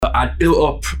I'd built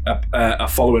up a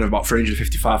following of about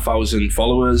 355,000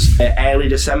 followers. Early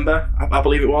December, I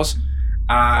believe it was,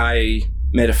 I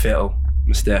made a fatal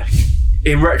mistake.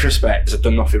 In retrospect, I've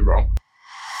done nothing wrong.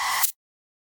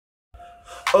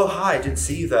 Oh, hi, I didn't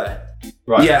see you there.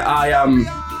 Right. Yeah, I am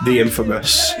the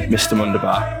infamous Mr.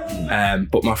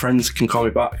 Mundoba, but my friends can call me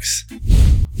Bax.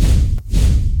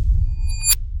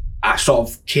 I sort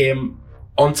of came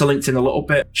onto LinkedIn a little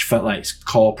bit. She felt like it's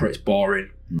corporate, it's boring.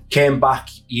 Came back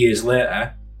years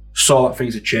later, saw that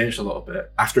things had changed a little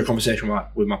bit. After a conversation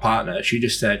with my partner, she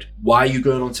just said, why are you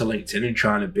going onto LinkedIn and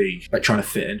trying to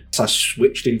fit in? So I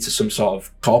switched into some sort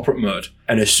of corporate mode.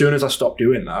 And as soon as I stopped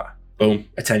doing that, boom,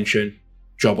 attention,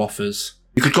 job offers.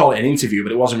 You could call it an interview,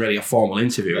 but it wasn't really a formal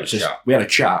interview. It was just, we had a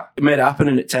chat. It made it happen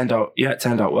and it turned out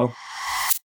well.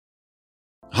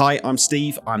 Hi, I'm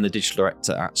Steve. I'm the Digital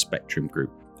Director at Spectrum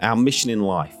Group. Our mission in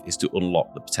life is to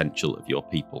unlock the potential of your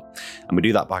people. And we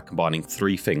do that by combining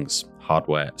three things: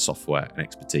 hardware, software, and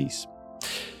expertise.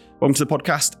 Welcome to the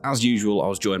podcast. As usual, I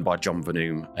was joined by John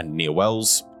Vanoom and Neil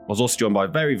Wells. I was also joined by a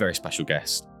very, very special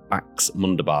guest, Bax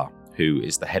Mundoba, who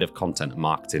is the head of content and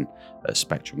marketing at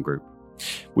Spectrum Group.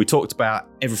 We talked about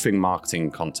everything marketing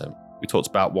and content. We talked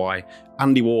about why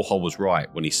Andy Warhol was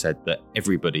right when he said that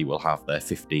everybody will have their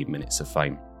 15 minutes of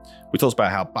fame. We talked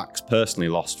about how Bax personally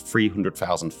lost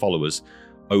 300,000 followers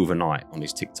overnight on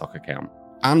his TikTok account.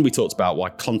 And we talked about why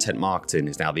content marketing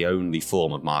is now the only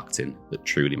form of marketing that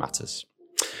truly matters.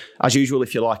 As usual,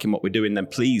 if you're liking what we're doing, then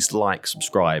please like,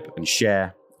 subscribe, and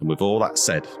share. And with all that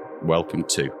said, welcome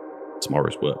to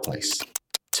Tomorrow's Workplace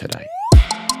Today.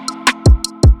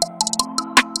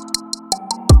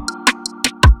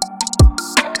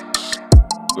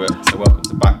 So welcome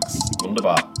to Bax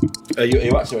Mundoba. Are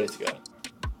you actually ready to go?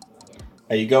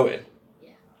 Are you going?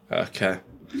 Yeah. Okay.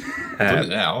 Done it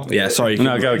now. Yeah, sorry.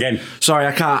 No, go again. Sorry,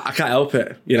 I can't help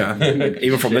it. You know,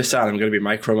 even from this side, I'm going to be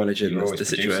micromanaging the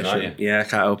situation. Aren't you? Yeah, I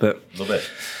can't help it. Love it.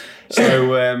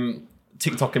 So,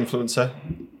 TikTok influencer,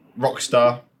 rock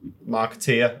star,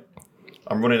 marketeer.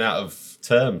 I'm running out of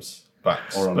terms.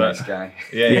 Bax, or a nice guy.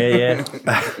 Yeah.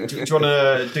 Do you want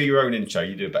to do your own intro?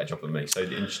 You do a better job than me. So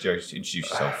introduce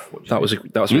yourself. That was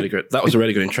really good. That was a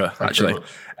really good intro, actually.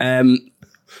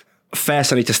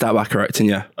 First, I need to start by correcting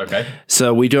you. Okay.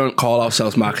 So we don't call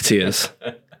ourselves marketeers.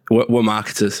 we're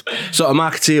marketers. So a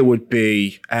marketeer would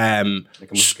be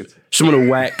someone who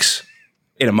works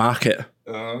in a market.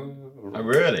 Oh,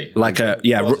 really? Like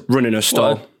running a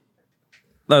store. Well,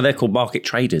 no, they're called market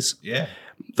traders. Yeah.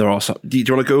 They're also. Do you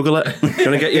want to Google it? Do you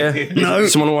want to get your? No.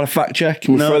 Someone want to fact check?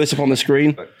 Can we throw this up on the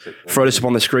screen? Throw this up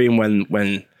on the screen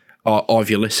when or if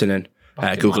you're listening,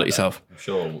 Google it yourself. I'm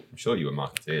sure you were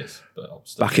marketeers,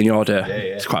 but back in your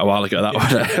day, it's quite a while ago. That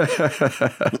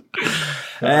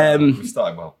one. We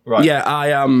started well, right? Yeah, I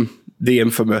am the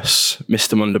infamous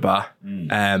Mr. Mundoba,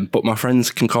 but my friends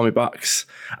can call me Bax.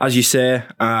 As you say,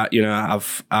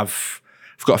 I've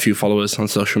got a few followers on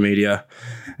social media.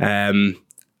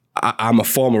 I'm a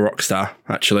former rock star,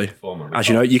 actually. As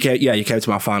you know, you came to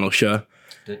my final show.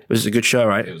 It was a good show,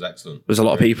 right? It was excellent. There was a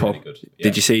lot of people. Really good. Yeah.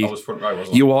 Did you see? I was front row,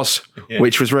 wasn't I? You was,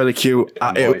 which was really cute.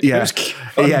 It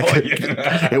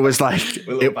was like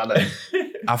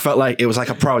I felt like it was like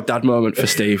a proud dad moment for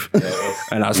Steve,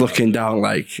 and I was looking down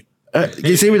like, can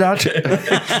you see me, Dad?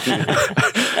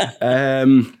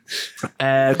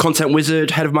 Content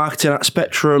wizard, head of marketing at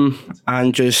Spectrum,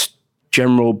 and just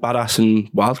general badass and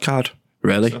wildcard.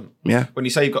 Really? Excellent. Yeah. When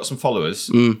you say you've got some followers,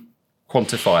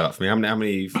 quantify that for me. How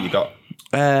many have you got?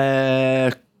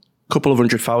 Couple of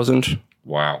 100,000.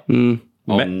 Wow.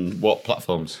 On what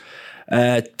platforms?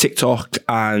 TikTok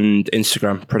and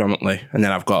Instagram predominantly, and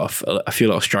then I've got a few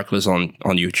little stragglers on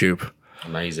YouTube.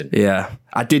 Amazing. Yeah,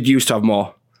 I did used to have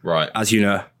more. Right. As you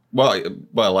know.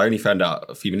 Well, I only found out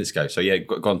a few minutes ago. So yeah,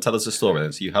 go on, tell us the story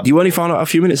then. So you only found out a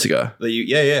few minutes ago?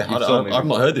 Yeah. I've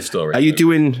not heard this story. Are you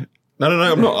doing? No,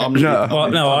 I'm not.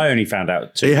 No, I only found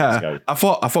out 2 minutes ago. I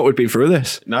thought we'd been through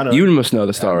this. No. You must know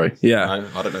the story. Yeah. No,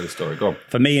 I don't know the story. Go on.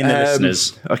 For me and the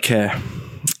listeners. Okay.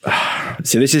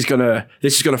 See, this is gonna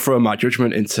throw my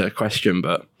judgment into question,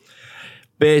 but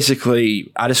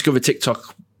basically, I discovered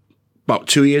TikTok about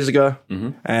 2 years ago.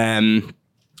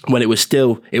 When it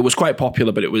was quite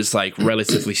popular, but it was like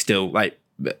relatively still like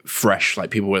fresh.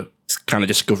 Like people were kind of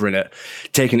discovering it,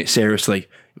 taking it seriously.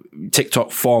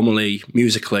 TikTok, formerly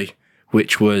Musically,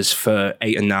 which was for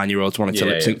 8 and 9 year olds wanting to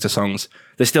lip sync to songs.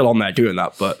 They're still on there doing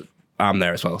that, but I'm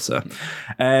there as well. So,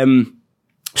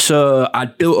 so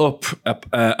I'd built up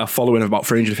a following of about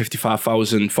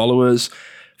 355,000 followers.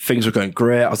 Things were going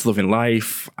great. I was living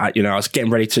life. I was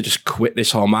getting ready to just quit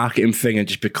this whole marketing thing and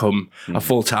just become a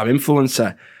full-time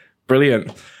influencer.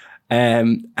 Brilliant.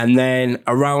 And then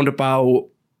around about,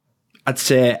 I'd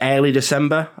say early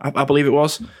December, I believe it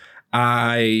was,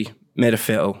 I made a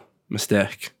fatal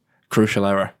mistake, crucial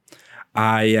error.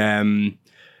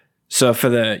 So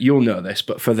you'll know this,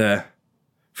 but for the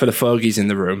fogies in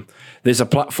the room, there's a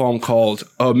platform called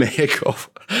Omegle.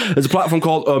 There's a platform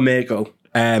called Omegle,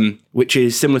 which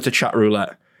is similar to Chat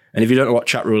Roulette. And if you don't know what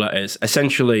Chat Roulette is,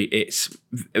 essentially it's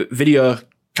video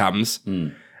cams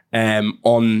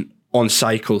on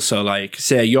cycles. So like,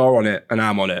 say you're on it and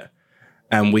I'm on it,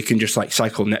 and we can just like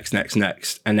cycle next.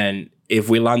 And then if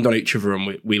we land on each other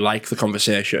and we like the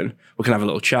conversation, we can have a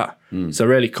little chat. So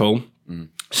really cool.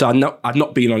 So I'd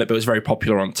not been on it, but it was very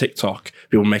popular on TikTok.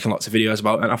 People were making lots of videos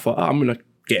about it. And I thought, I'm going to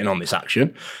get in on this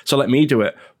action. So let me do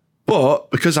it. But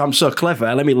because I'm so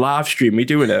clever, let me live stream me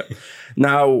doing it.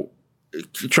 Now,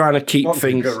 trying to keep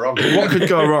things... What could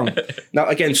go wrong? Now,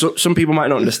 again, so, some people might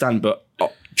not understand, but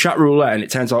Chat Roulette, and it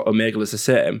turns out Omegle is the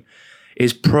same,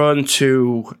 is prone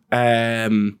to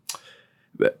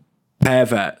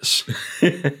perverts.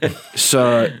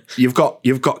 So you've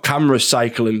got cameras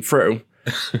cycling through.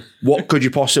 What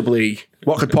could possibly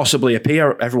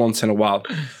appear every once in a while?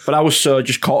 But I was so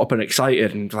just caught up and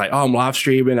excited and like, I'm live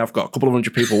streaming. I've got a couple of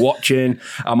hundred people watching.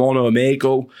 I'm on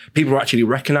Omegle. People are actually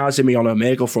recognizing me on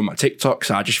Omegle from my TikTok.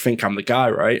 So I just think I'm the guy,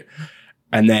 right?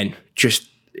 And then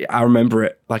I remember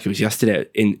it like it was yesterday.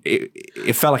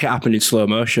 It felt like it happened in slow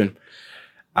motion.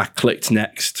 I clicked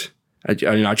next. I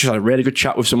just had a really good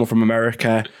chat with someone from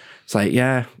America. It's like,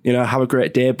 yeah, have a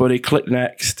great day, buddy. Click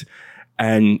next.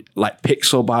 And like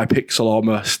pixel by pixel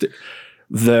almost,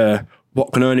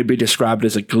 what can only be described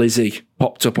as a glizzy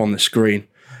popped up on the screen.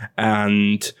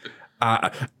 And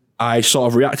I sort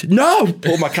of reacted, no,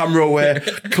 pulled my camera away,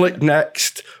 click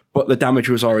next, but the damage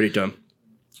was already done.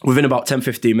 Within about 10,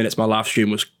 15 minutes, my live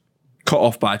stream was cut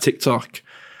off by TikTok.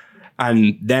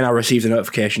 And then I received a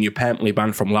notification, you're permanently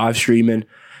banned from live streaming.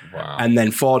 Wow. And then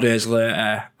 4 days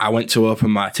later, I went to open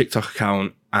my TikTok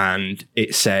account and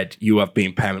it said, you have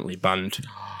been permanently banned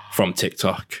from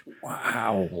TikTok.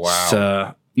 Wow.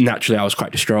 So naturally, I was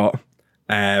quite distraught.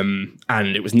 And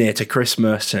it was near to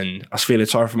Christmas and I was feeling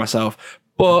sorry for myself.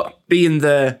 But being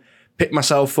the pick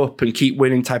myself up and keep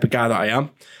winning type of guy that I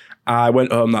am, I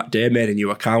went home that day, made a new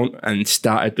account and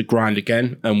started the grind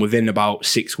again. And within about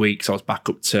 6 weeks, I was back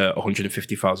up to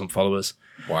 150,000 followers.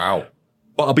 Wow.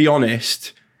 But I'll be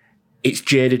honest, it's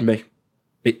jaded me.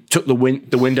 It took the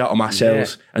wind out of my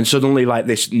sails, and suddenly, like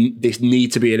this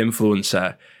need to be an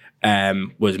influencer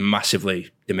was massively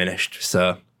diminished.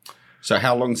 So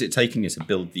how long has it taken you to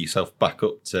build yourself back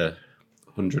up to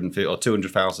 150 or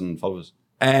 200,000 followers?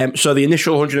 So the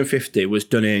initial 150 was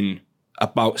done in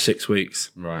about 6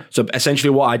 weeks. Right. So essentially,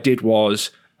 what I did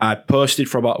was I posted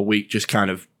for about a week, just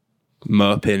kind of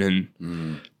moping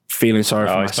and feeling sorry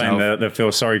for myself. Playing the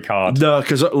feel sorry card. No,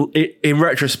 because in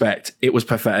retrospect, it was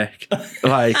pathetic.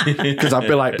 Like, because I'd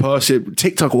be like, posting,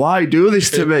 TikTok, why do this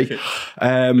to me?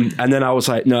 And then I was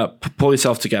like, no, pull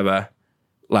yourself together.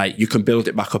 Like, you can build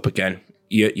it back up again.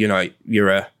 You're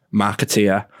a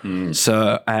marketeer.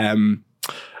 So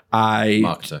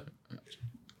Marketer.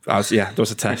 there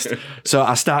was a test. So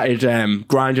I started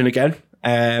grinding again.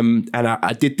 And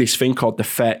I did this thing called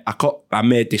I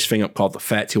made this thing up called the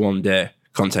 31 Day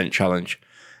Content Challenge.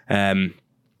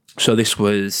 So this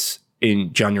was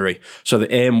in January. So the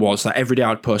aim was that every day I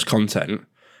would post content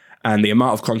and the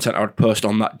amount of content I would post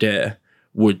on that day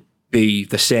would be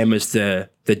the same as the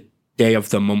day of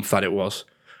the month that it was.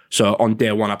 So on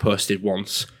day 1, I posted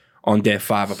once. On day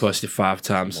 5, I posted 5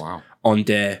 times. Wow. On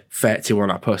day 31,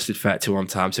 I posted 31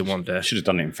 times in one day. Should have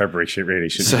done it in February, shouldn't you?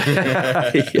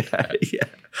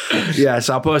 Yeah,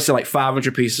 so I posted like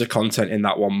 500 pieces of content in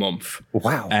that 1 month.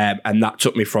 Wow. And that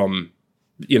took me from,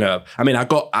 I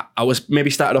was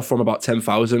maybe started off from about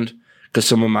 10,000 because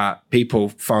some of my people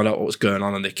found out what was going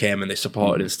on and they came and they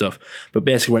supported and stuff. But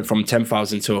basically went from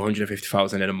 10,000 to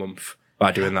 150,000 in a month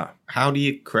by doing that. How do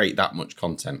you create that much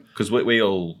content? Because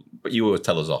you always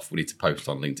tell us off. We need to post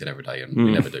on LinkedIn every day, and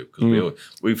we never do because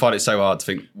we find it so hard to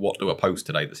think, what do I post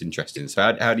today that's interesting?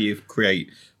 So how do you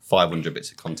create 500 bits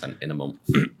of content in a month?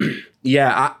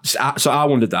 So I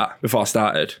wondered that before I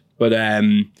started, but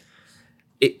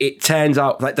it turns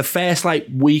out like the first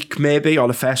week maybe or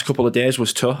the first couple of days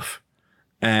was tough,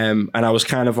 and I was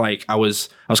kind of like I was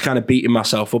kind of beating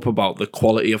myself up about the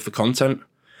quality of the content,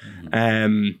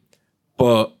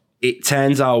 but it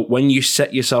turns out when you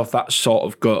set yourself that sort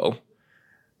of goal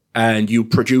and you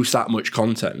produce that much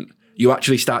content, you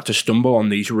actually start to stumble on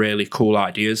these really cool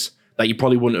ideas that you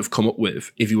probably wouldn't have come up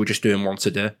with if you were just doing once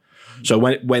a day. So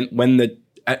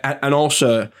and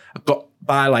also I got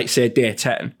by say day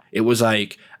 10, it was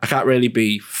like I can't really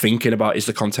be thinking about, is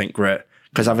the content great?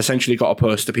 Because I've essentially got to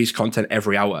post a piece of content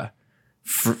every hour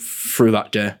through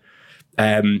that day.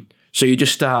 So you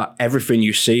just start, everything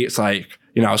you see, it's like,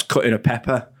 you know, I was cutting a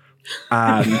pepper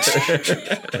and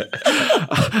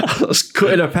I was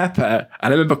cutting a pepper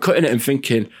and I remember cutting it and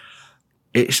thinking,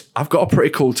 I've got a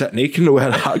pretty cool technique in the way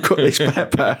that I cut this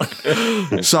pepper.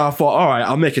 So I thought, all right,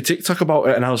 I'll make a TikTok about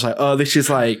it. And I was like, oh, this is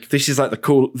like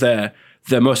the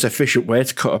most efficient way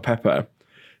to cut a pepper.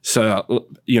 So,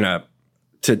 you know,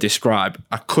 to describe,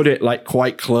 I cut it like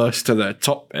quite close to the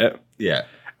top bit. Yeah.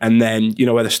 And then, you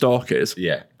know, where the stalk is.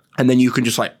 Yeah. And then you can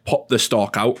just like pop the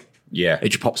stalk out. Yeah. It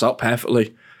just pops out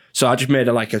perfectly. So I just made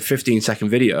a 15-second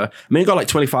video. I mean, it got like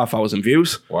 25,000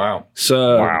 views. Wow.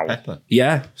 So, Pepper.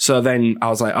 yeah. So then I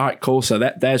was like, all right, cool. So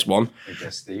there's one. I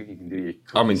guess, Steve, you can do your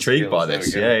I'm intrigued by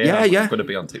this. Yeah. Yeah. I'm going to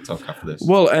be on TikTok after this.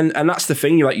 Well, and that's the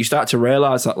thing. You start to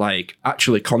realize that like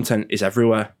actually content is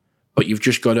everywhere, but you've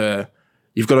got to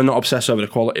not obsess over the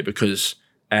quality because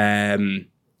I think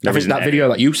that video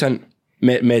that you sent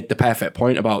made the perfect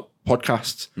point about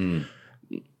podcasts.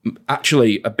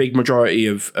 Actually, a big majority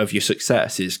of your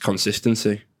success is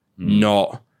consistency,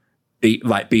 not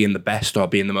being the best or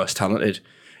being the most talented.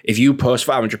 If you post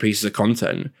 500 pieces of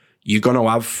content, you're going to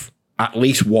have at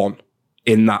least one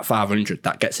in that 500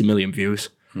 that gets 1 million views.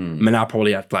 I mean, I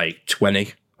probably had like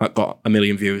 20 that got 1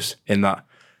 million views in that.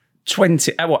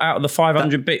 20 out of the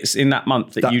 500 bits in that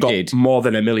month that you got did? More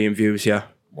than 1 million views, yeah.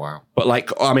 Wow. But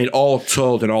like, I mean, all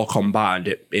told and all combined,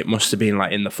 it must have been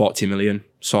like in the 40 million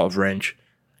sort of range.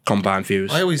 Combined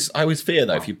views. I always fear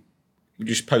though, if you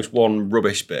just post one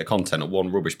rubbish bit of content or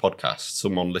one rubbish podcast,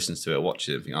 someone listens to it, watches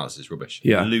it, and thinks, oh, this is rubbish.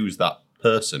 Yeah. You lose that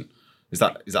person. Is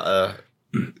that a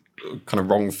kind of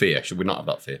wrong fear? Should we not have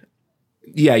that fear?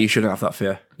 Yeah, you shouldn't have that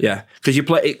fear. Yeah, because you're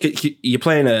playing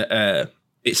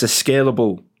it's a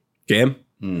scalable game,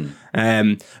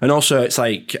 and also it's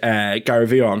like Gary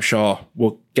Vee, I'm sure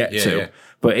we'll get to, yeah.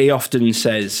 but he often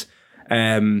says,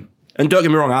 and don't get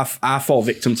me wrong, I fall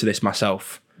victim to this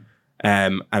myself.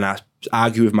 And I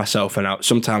argue with myself, and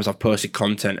sometimes I've posted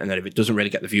content, and then if it doesn't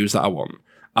really get the views that I want,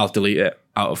 I'll delete it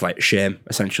out of like shame,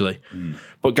 essentially.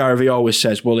 But Gary Vee always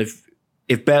says, well, if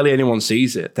barely anyone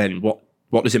sees it, then what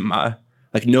does it matter?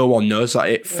 Like no one knows that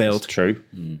it failed. True.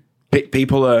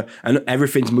 People are, and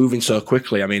everything's moving so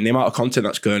quickly. I mean, the amount of content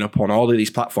that's going up on all of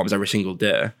these platforms every single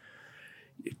day,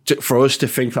 for us to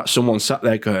think that someone sat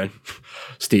there going,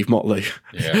 Steve Motley,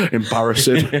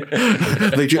 embarrassing.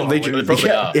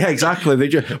 Yeah, exactly.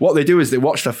 What they do is they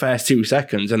watch the first 2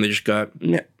 seconds and they just go,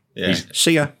 yeah.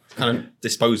 See ya. Kind of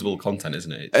disposable content,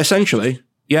 isn't it? Essentially,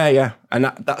 yeah.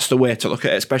 And that's the way to look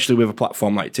at it, especially with a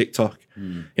platform like TikTok.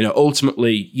 You know,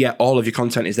 ultimately, yeah, all of your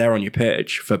content is there on your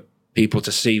page for people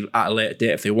to see at a later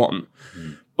date if they want.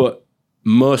 But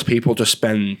most people just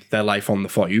spend their life on the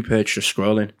For You page just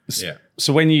scrolling. Yeah.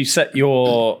 So when you set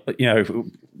your,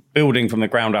 building from the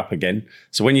ground up again,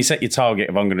 so when you set your target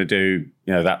of I'm going to do,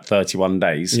 that 31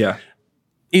 days,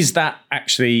 is that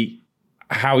actually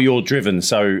how you're driven?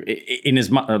 So in as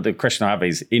much, the question I have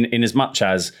is, in as much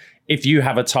as if you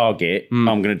have a target, I'm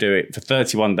going to do it for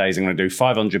 31 days, I'm going to do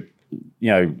 500,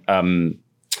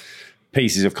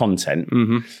 pieces of content.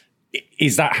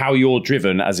 Is that how you're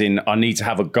driven? As in, I need to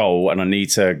have a goal and I need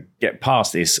to get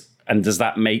past this. And does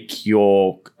that make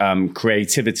your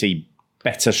creativity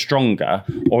better, stronger,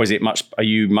 or is it are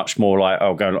you much more like,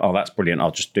 oh, that's brilliant, I'll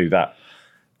just do that?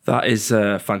 That is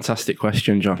a fantastic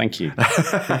question, John. Thank you.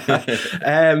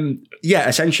 Yeah,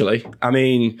 essentially. I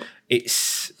mean,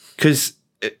 it's because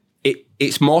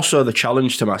it's more so the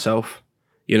challenge to myself,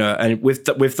 and with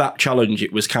that challenge,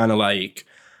 it was kind of like,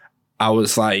 I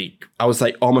was like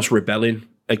almost rebelling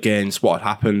against what had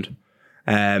happened.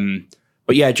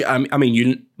 But yeah, I mean,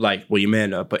 you may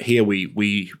know, but here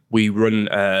we run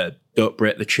Don't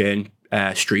Break the Chain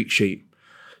streak sheet.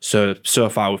 So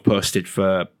far we've posted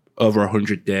for over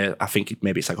 100 days. I think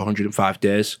maybe it's like 105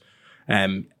 days,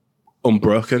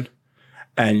 unbroken.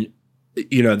 And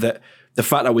the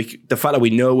fact that we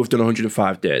know we've done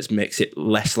 105 days makes it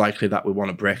less likely that we want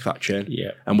to break that chain.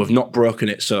 Yeah. And we've not broken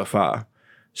it so far.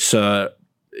 So,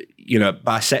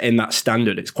 by setting that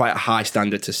standard, it's quite a high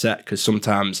standard to set, because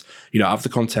sometimes you don't have the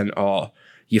content, or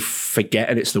you forget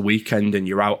and it's the weekend and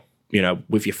you're out,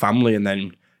 with your family, and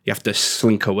then you have to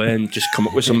slink away and just come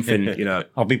up with something,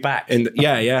 I'll be back.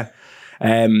 Yeah.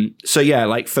 So yeah,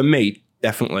 like for me,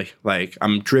 definitely, like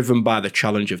I'm driven by the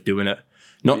challenge of doing it.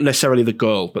 Not necessarily the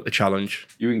goal, but the challenge.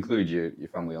 You include your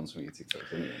family on some of your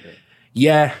TikToks, don't you?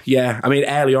 Yeah. I mean,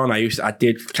 early on, I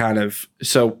did kind of,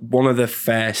 so one of the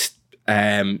first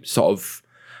I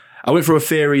went through a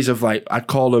series of let's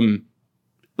call them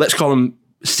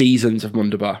seasons of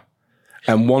Mundoba.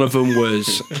 And one of them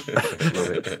was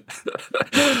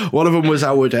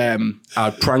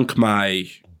I'd prank my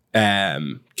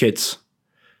kids.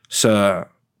 So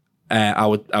I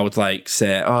would like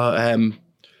say, "Oh, do you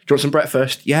want some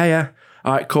breakfast?" Yeah.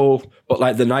 All right, cool. But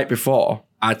like the night before,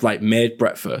 I'd like made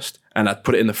breakfast and I'd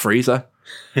put it in the freezer,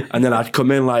 and then I'd come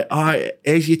in like, "All right,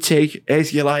 here's your tea,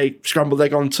 here's your like scrambled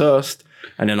egg on toast."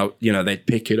 And then they'd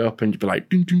pick it up and be like,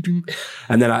 ding, ding, ding.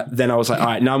 And then I was like, all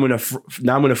right, now I'm gonna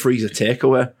freeze a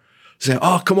takeaway. Say,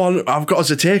 oh come on, I've got us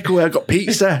a takeaway. I've got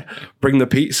pizza. Bring the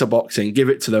pizza box in, give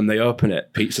it to them. They open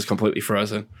it, pizza's completely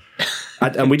frozen.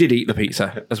 And we did eat the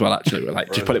pizza as well. Actually, we're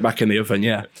like, just put it back in the oven.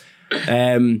 Yeah.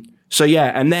 So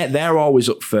yeah, and they're always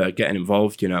up for getting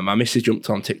involved. You know, my missus jumped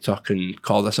on TikTok and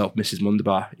called herself Mrs.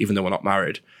 Mundoba, even though we're not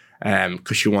married.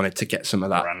 Because she wanted to get some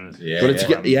of that. She wanted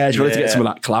to get some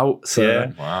of that clout. So,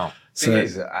 Yeah. Wow. Thing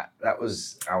is, that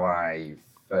was how I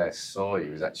first saw you.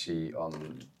 It was actually I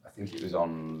think it was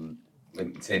on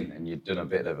LinkedIn, and you'd done a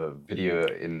bit of a video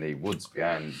in the woods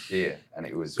behind here, and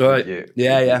it was with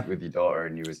your daughter,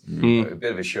 and you was a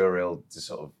bit of a showreel to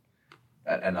sort of,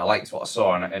 and I liked what I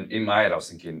saw, and in my head I was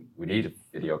thinking, we need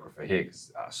a videographer here,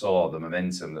 because I saw the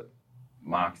momentum that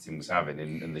marketing was having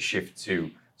and the shift to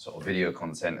sort of video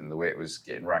content and the way it was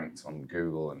getting ranked on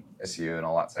Google and SEO and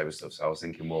all that type of stuff. So I was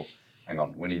thinking, well, hang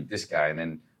on, we need this guy. And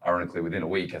then ironically, within a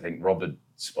week, I think Rob had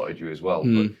spotted you as well.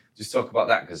 But just talk about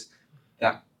that, because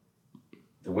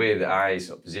the way that I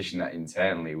sort of positioned that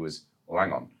internally was, well,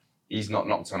 hang on, he's not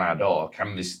knocked on our door,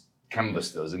 canvassed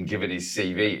us and given his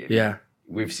CV. Yeah.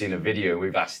 We've seen a video,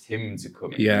 we've asked him to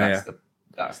come in. Yeah.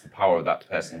 That's the power of that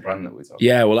personal brand that we're talking about.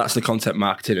 Yeah, well, that's the content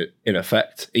marketing in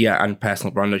effect. Yeah, and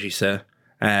personal brand, as you say.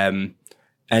 And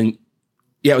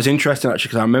yeah, it was interesting actually,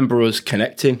 because I remember us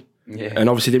connecting, and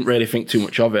obviously didn't really think too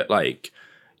much of it. Like,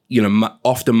 you know,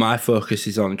 often my focus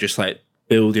is on just like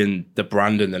building the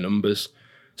brand and the numbers.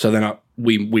 So then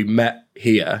we met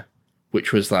here,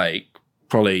 which was like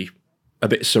probably a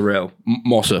bit surreal,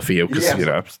 more so for you, because you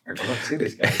know. I'd love to see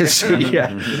this guy. So,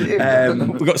 yeah,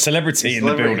 We've got celebrity in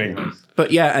the building.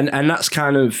 but yeah, and that's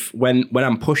kind of when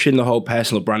I'm pushing the whole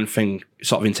personal brand thing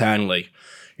sort of internally,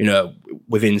 you know,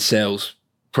 within sales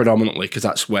predominantly, because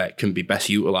that's where it can be best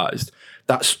utilized.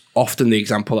 That's often the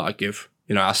example that I give.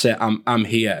 You know, I say I'm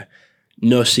here,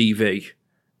 no CV,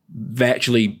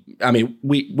 virtually. I mean,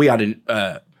 we had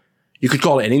you could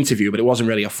call it an interview, but it wasn't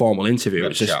really a formal interview. It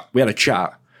was just we had a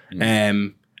chat,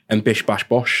 and bish bash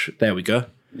bosh. There we go.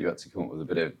 You had to come up with a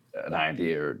bit of an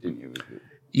idea, didn't you?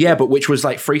 Yeah, but which was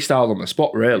like freestyle on the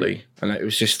spot, really. And it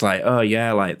was just like, oh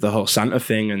yeah, like the whole Santa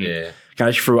thing, and kind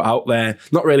of just threw it out there,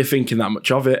 not really thinking that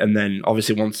much of it. And then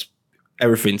obviously once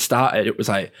everything started, it was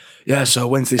like, yeah, so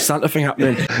when's this Santa thing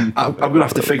happening? I'm gonna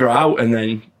have to figure it out. And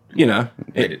then, you know,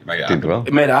 it made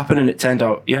it happen, and it turned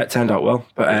out well.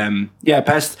 But yeah,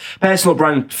 personal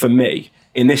brand for me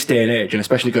in this day and age, and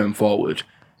especially going forward,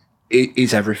 it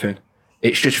is everything.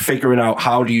 It's just figuring out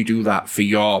how do you do that for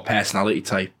your personality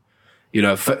type. You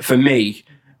know, for me,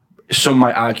 some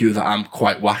might argue that I'm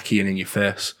quite wacky and in your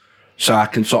face. So I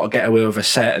can sort of get away with a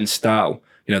certain style.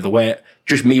 You know, the way,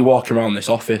 just me walking around this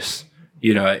office,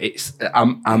 you know,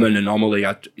 I'm an anomaly.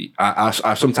 I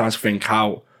sometimes think,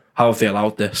 how have they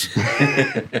allowed this?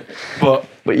 but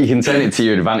you can turn it to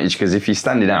your advantage, because if you're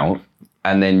standing out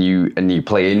and then you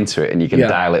play into it and you can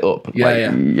dial it up, your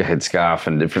headscarf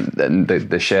and different and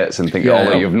the shirts and think,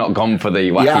 although you've not gone for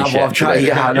the wacky shirt today,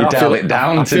 you dial it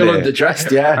down. I feel underdressed.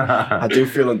 Yeah, I do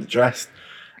feel underdressed.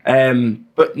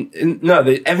 But no,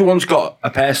 everyone's got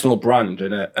a personal brand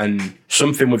and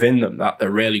something within them that they're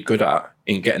really good at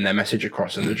in getting their message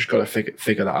across, and they've just got to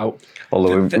figure that out.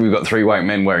 Although we've got three white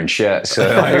men wearing shirts, so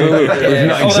we've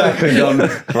not exactly gone.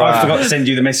 I forgot to send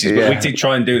you the message, but we did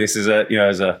try and do this as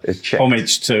a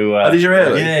homage to. Did you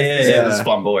really? Yeah. As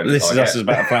flamboyant. This is us as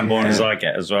about flamboyant as I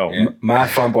get as well. Yeah. My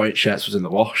flamboyant shirts was in the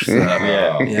wash. So,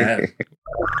 yeah.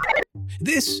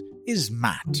 This is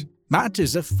Matt. Matt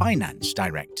is a finance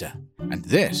director, and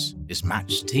this is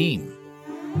Matt's team.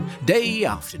 Day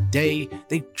after day,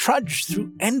 they trudge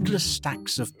through endless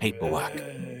stacks of paperwork,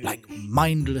 like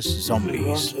mindless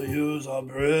zombies.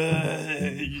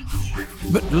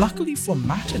 But luckily for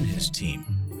Matt and his team,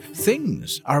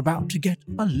 things are about to get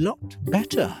a lot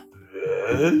better.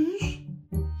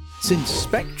 Since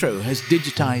Spectro has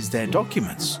digitized their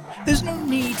documents, there's no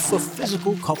need for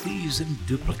physical copies and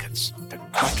duplicates to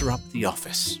clutter up the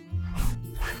office.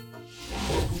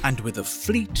 And with a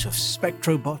fleet of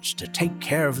Spectrobots to take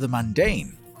care of the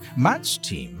mundane, Matt's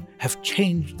team have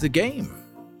changed the game.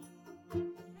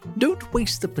 Don't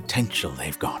waste the potential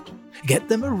they've got. Get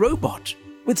them a robot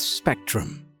with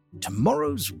Spectrum.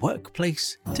 Tomorrow's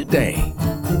workplace today.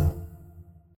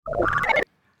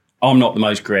 I'm not the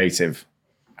most creative.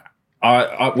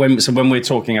 When we're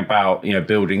talking about, you know,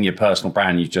 building your personal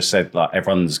brand, you just said like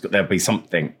there'll be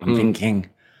something. I'm thinking.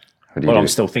 Well, I'm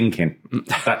still thinking.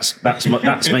 That's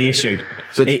my issue.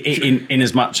 So in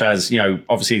as much as, you know,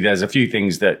 obviously there's a few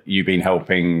things that you've been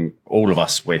helping all of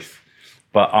us with,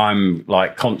 but I'm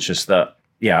like conscious that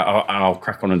I'll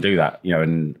crack on and do that, you know,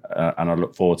 and I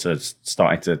look forward to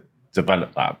starting to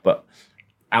develop that. But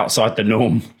outside the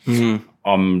norm,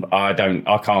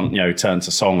 I can't, you know, turn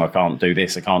to song. I can't do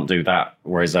this. I can't do that.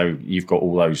 Whereas though you've got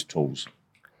all those tools.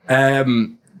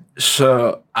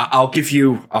 So I'll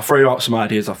throw you out some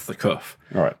ideas off the cuff.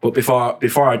 All right. But before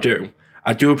I do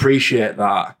appreciate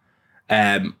that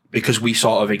because we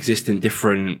sort of exist in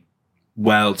different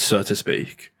worlds, so to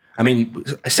speak. I mean,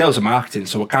 sales and marketing,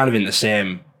 so we're kind of in the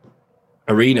same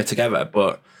arena together.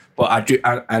 But I do,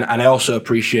 and I also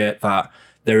appreciate that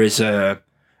there is a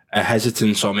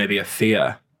hesitance or maybe a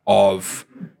fear of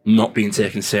not being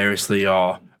taken seriously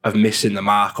or of missing the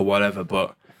mark or whatever.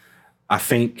 But I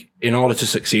think in order to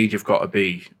succeed, you've got to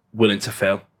be willing to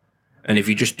fail. And if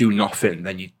you just do nothing,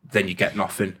 then you get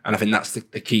nothing. And I think that's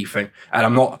the key thing. And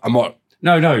I'm not.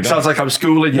 No. Sounds like I'm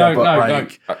schooling you. No.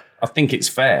 I think it's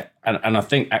fair. And I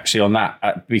think actually on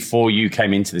that, before you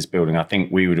came into this building, I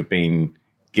think we would have been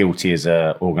guilty as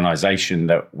an organisation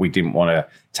that we didn't want to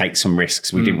take some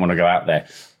risks. We didn't want to go out there.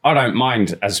 I don't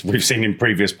mind, as we've seen in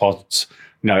previous pods,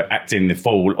 you know, acting the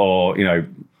fool or, you know,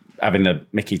 having the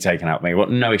mickey taken out of me. I've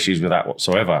got no issues with that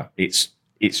whatsoever. It's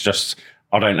just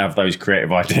I don't have those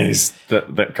creative ideas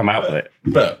that come out of it.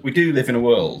 But we do live in a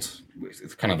world,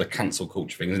 it's kind of the cancel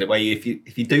culture thing, isn't it? Where if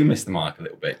you do miss the mark a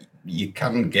little bit, you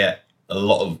can get a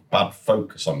lot of bad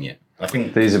focus on you. I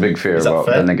think there's a big fear about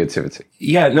the negativity.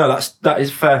 Yeah, no, that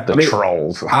is fair. The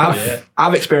trolls.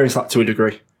 I've experienced that to a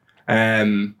degree.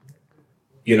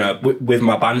 You know, with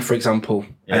my band, for example,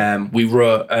 we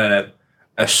wrote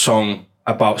a song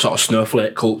about sort of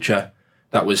snowflake culture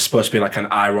that was supposed to be like an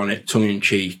ironic,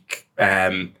 tongue-in-cheek,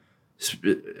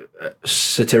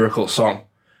 satirical song,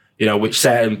 you know, which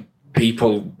certain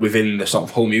people within the sort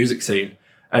of whole music scene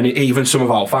and even some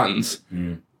of our fans,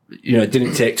 you know,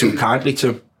 didn't take too kindly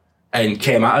to and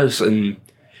came at us, and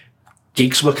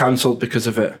gigs were cancelled because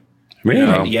of it.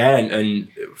 Really? And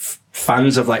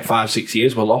fans of like 5-6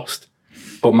 years were lost.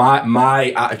 But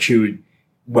my attitude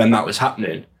when that was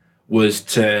happening was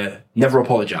to never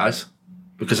apologise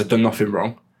because I'd done nothing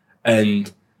wrong,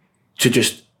 and to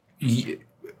just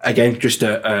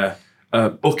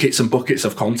buckets and buckets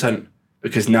of content,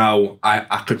 because now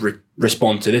I could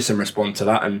respond to this and respond to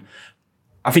that, and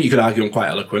I think you could argue I'm quite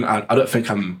eloquent. I don't think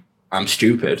I'm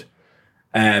stupid.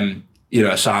 You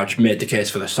know, so I just made the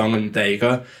case for the song, and there you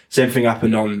go. Same thing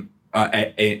happened on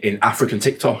in African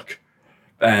TikTok.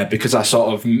 Because I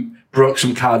sort of broke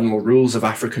some cardinal rules of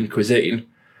African cuisine,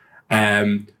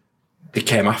 they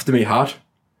came after me hard.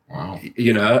 Wow.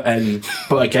 You know,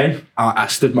 but again, I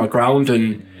stood my ground,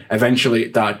 and eventually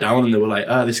it died down, and they were like,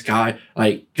 "Oh, this guy,"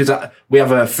 like, because we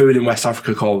have a food in West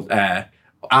Africa called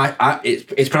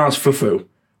it's pronounced fufu,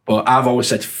 but I've always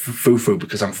said fufu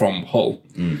because I'm from Hull,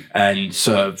 and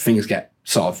so things get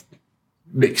sort of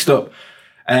mixed up,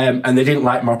 and they didn't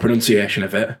like my pronunciation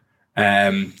of it.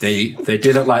 They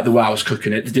didn't like the way I was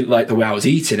cooking it. They didn't like the way I was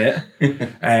eating it.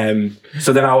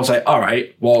 So then I was like, all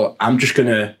right, well, I'm just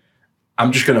gonna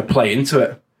play into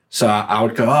it. So I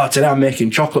would go, oh, today I'm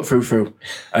making chocolate fufu,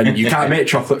 and you can't make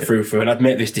chocolate fufu, and I'd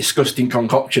make this disgusting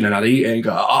concoction, and I'd eat it and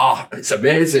go, oh, it's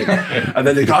amazing. And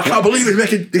then they go, I can't believe he's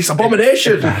making this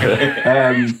abomination.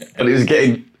 But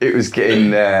it was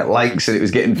getting likes, and it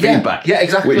was getting feedback. Yeah,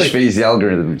 exactly. Which feeds the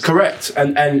algorithms. Correct.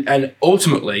 And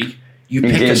ultimately, you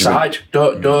pick a side.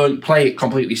 Don't play it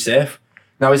completely safe.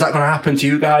 Now, is that going to happen to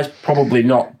you guys? Probably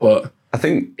not. But I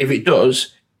think if it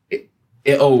does,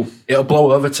 it'll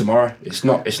blow over tomorrow. It's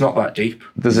not that deep.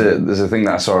 There's a thing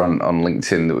that I saw on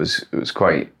LinkedIn that was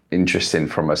quite interesting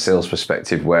from a sales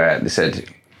perspective, where they said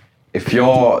if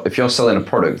you're selling a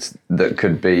product that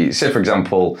could be, say for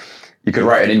example, you could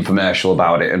write an infomercial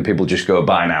about it and people just go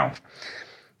buy now.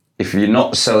 If you're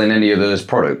not selling any of those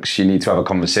products, you need to have a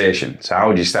conversation. So how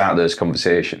would you start those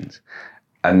conversations?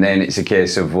 And then it's a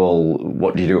case of, well,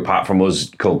 what do you do apart from us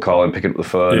cold calling, picking up the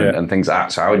phone and things like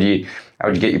that? So how would you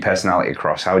get your personality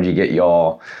across? How would you get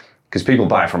because people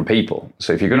buy from people.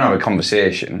 So if you're going to have a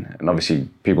conversation, and obviously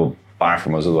people buy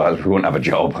from us, otherwise we wouldn't have a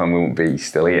job and we wouldn't be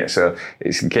still here. So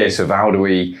it's a case of how do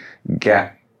we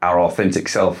get our authentic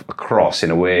self across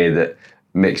in a way that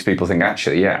makes people think,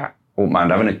 actually, I won't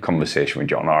mind having a conversation with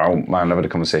John, or I won't mind having a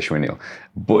conversation with Neil.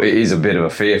 But it is a bit of a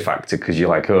fear factor, because you're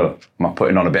like, am I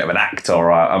putting on a bit of an act,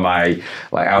 or am I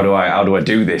like, how do I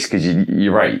do this? Because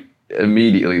you're right.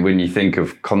 immediately when you think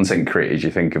of content creators,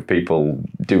 you think of people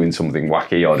doing something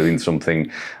wacky or doing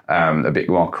something a bit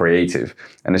more creative,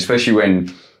 and especially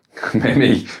when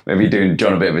maybe doing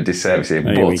John a bit of a disservice here.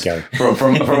 Here we go.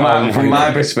 From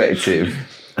my perspective,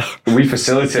 we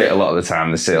facilitate a lot of the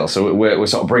time the sales, so we're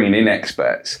sort of bringing in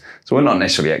experts. So we're not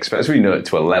necessarily experts. We know it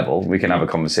to a level. We can have a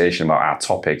conversation about our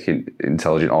topic,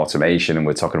 intelligent automation, and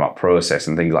we're talking about process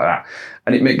and things like that.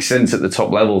 And it makes sense at the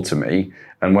top level to me.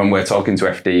 And when we're talking to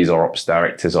FDs or ops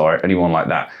directors or anyone like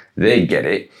that, they get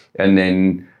it. And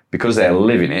then because they're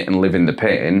living it and living the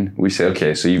pain, we say,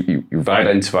 okay, so you've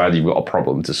identified you've got a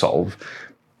problem to solve.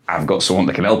 I've got someone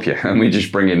that can help you, and we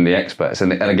just bring in the experts.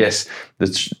 And I guess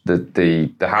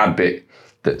the hard bit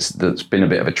that's been a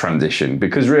bit of a transition,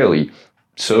 because really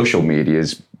social media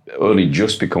has only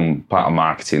just become part of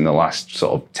marketing in the last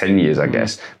sort of 10 years, I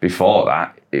guess. Before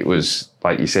that, it was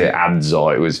like you say, ads,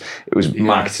 or it was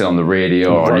marketing on the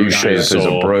radio or newspapers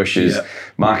or brochures. Yeah.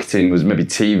 Marketing was maybe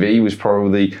TV was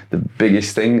probably the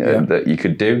biggest thing that you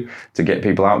could do to get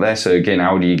people out there. So again,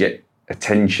 how do you get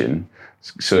attention?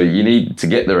 So you need to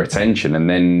get their attention, and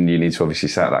then you need to obviously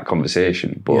start that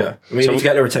conversation. But I mean, you need to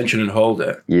get their attention and hold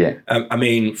it. Yeah. I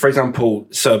mean, for example,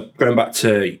 so going back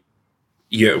to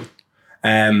you,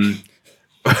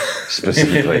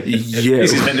 specifically,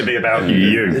 this is meant to be about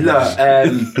you.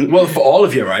 No, well, for all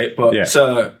of you, right? But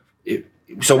so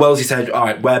Wellesley said, all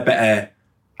right, we're better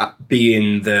at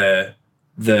being the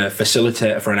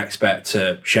facilitator for an expert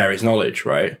to share his knowledge,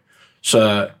 right?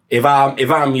 So if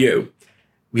I'm you.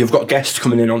 You've got guests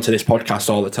coming in onto this podcast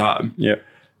all the time. Yeah.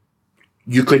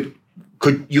 You could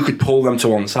pull them to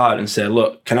one side and say,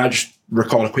 look, can I just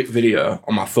record a quick video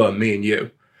on my phone, me and you?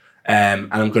 And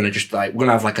I'm going to just we're going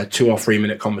to have like a 2 or 3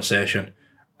 minute conversation.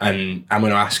 And I'm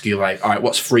going to ask you all right,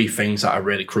 what's 3 things that are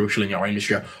really crucial in your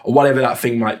industry, or whatever that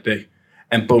thing might be.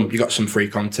 And boom, you got some free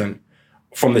content.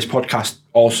 From this podcast,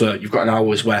 also, you've got an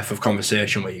hour's worth of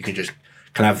conversation where you can just,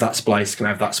 can I have that splice? Can I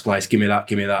have that splice? Give me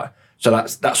that. So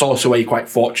that's also where you're quite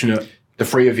fortunate, the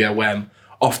 3 of you, when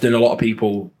often a lot of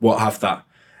people won't have that.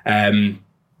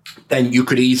 Then you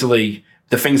could easily,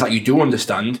 the things that you do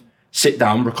understand, sit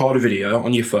down, record a video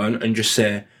on your phone and just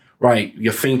say, right,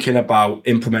 you're thinking about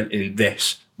implementing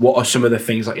this. What are some of the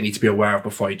things that you need to be aware of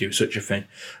before you do such a thing?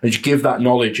 And just give that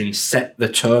knowledge and set the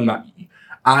tone that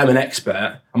I'm an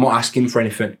expert. I'm not asking for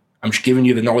anything. I'm just giving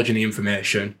you the knowledge and the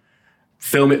information.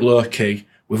 Film it low key.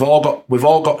 We've all got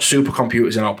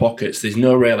supercomputers in our pockets. There's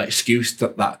no real excuse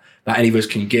that any of us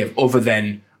can give other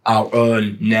than our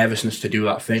own nervousness to do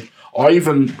that thing, or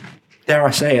even, dare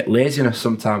I say it, laziness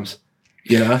sometimes.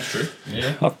 You know? True.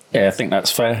 Yeah. I think that's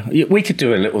fair. We could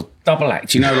do a little double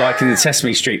act, like in the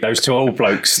Sesame Street, those 2 old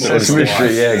blokes. Sesame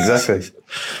Street, yeah, exactly.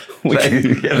 we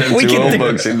can old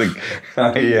blokes in the...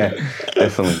 yeah,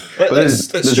 definitely. But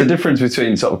there's a difference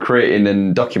between sort of creating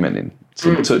and documenting.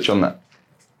 So touch on that.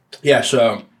 Yeah,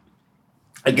 so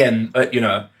again,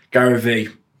 Gary Vee,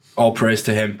 all praise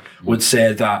to him, would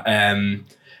say that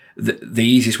the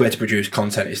easiest way to produce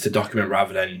content is to document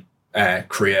rather than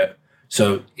create.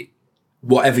 So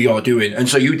whatever you're doing, and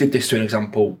so you did this to an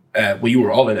example where you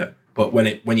were all in it, but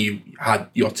when you had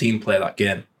your team play that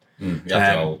game,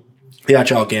 the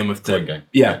agile game with the game.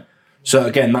 Yeah. So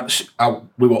again, that's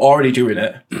we were already doing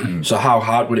it. So how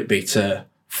hard would it be to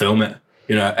film it?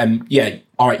 And yeah,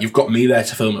 all right, you've got me there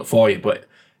to film it for you, but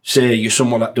say you're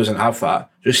someone that doesn't have that,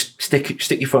 just stick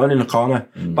your phone in the corner.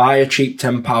 Buy a cheap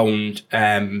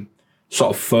 £10 sort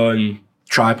of phone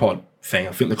tripod thing.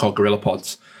 I think they're called Gorilla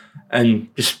Pods,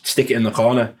 and just stick it in the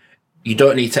corner. You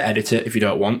don't need to edit it if you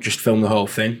don't want. Just film the whole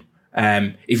thing.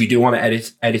 If you do want to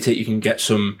edit it, you can get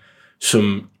some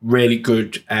really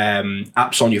good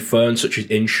apps on your phone, such as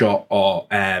InShot or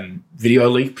Video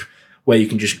Leap, where you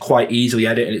can just quite easily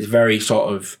edit, and it's very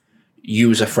sort of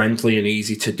user-friendly and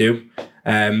easy to do.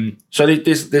 So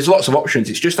there's lots of options.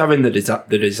 It's just having the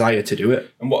desire to do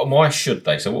it. And why should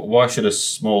they? So why should a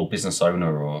small business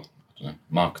owner or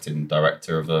marketing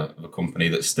director of a company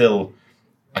that's still,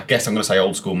 I guess I'm going to say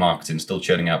old school marketing, still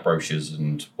churning out brochures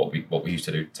and what we used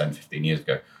to do 10, 15 years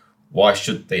ago, why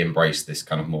should they embrace this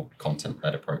kind of more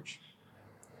content-led approach?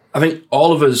 I think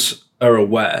all of us are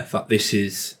aware that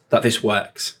this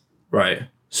works, right?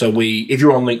 So if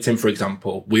you're on LinkedIn, for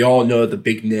example, we all know the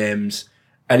big names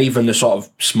and even the sort of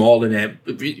smaller name,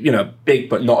 big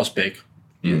but not as big.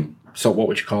 So what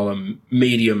would you call them?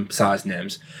 Medium-sized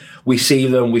names. We see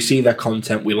them, we see their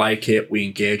content, we like it, we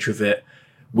engage with it.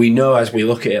 We know as we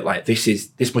look at it, like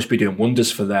this must be doing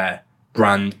wonders for their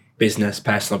brand, business,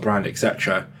 personal brand,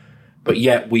 etc. But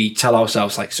yet we tell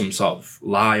ourselves like some sort of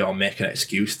lie or make an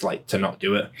excuse to not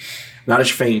do it. And I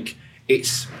just think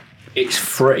it's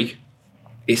free.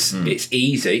 It's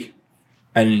easy.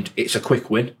 and it's a quick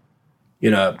win.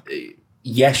 You know,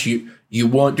 yes, you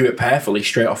won't do it perfectly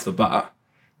straight off the bat,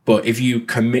 but if you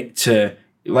commit to,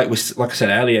 like I said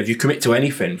earlier, if you commit to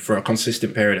anything for a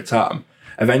consistent period of time,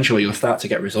 eventually you'll start to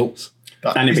get results.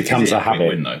 And it becomes a habit.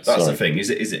 Win, though? That's the thing. Is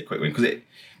it a quick win? Because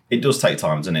it does take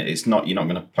time, doesn't it? It's not, you're not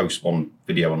going to post one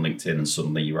video on LinkedIn and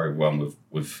suddenly you're overwhelmed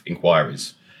with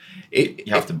inquiries. You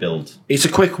have to build. It's a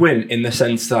quick win in the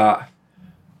sense that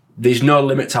there's no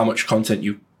limit to how much content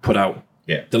you put out.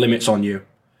 Yeah. The limit's on you.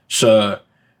 So,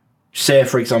 say,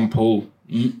 for example,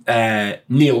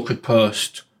 Neil could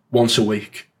post once a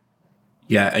week.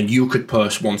 Yeah, and you could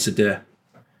post once a day.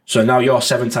 So now you're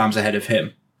 7 times ahead of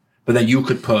him. But then you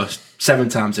could post 7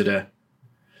 times a day.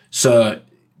 So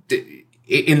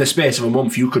in the space of a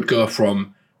month, you could go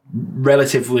from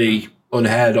relatively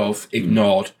unheard of,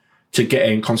 ignored, to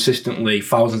getting consistently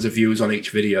thousands of views on each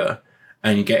video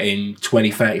and getting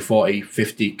 20, 30, 40,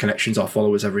 50 connections or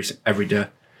followers every day.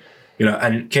 You know,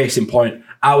 and case in point,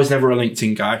 I was never a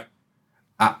LinkedIn guy.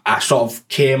 I sort of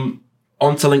came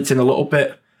onto LinkedIn a little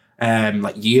bit,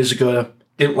 like years ago.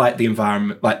 Didn't like the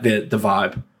environment, like the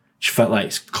vibe. Just felt like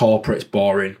it's corporate, it's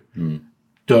boring.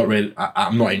 Don't really,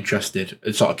 I'm not interested.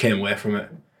 And sort of came away from it.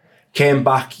 Came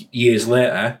back years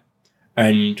later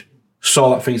and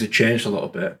saw that things had changed a little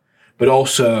bit. But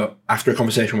also, after a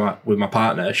conversation with my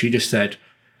partner, she just said,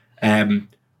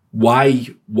 why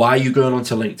are you going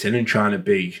onto LinkedIn and trying to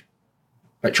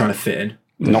fit in?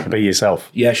 Not be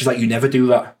yourself. Yeah, she's like, you never do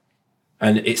that.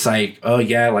 And it's like, oh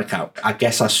yeah, like I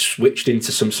guess I switched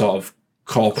into some sort of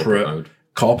corporate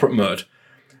mode.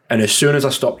 And as soon as I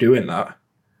stopped doing that,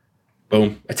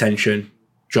 boom, attention,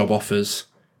 job offers,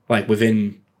 like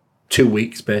within 2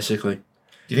 weeks, basically.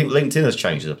 Do you think LinkedIn has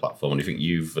changed as a platform? Do you think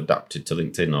you've adapted to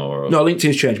LinkedIn or? No,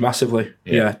 LinkedIn's changed massively.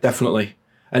 Yeah, definitely.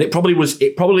 And it probably was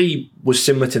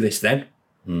similar to this then,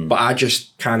 but I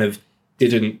just kind of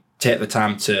didn't take the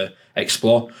time to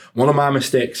explore. One of my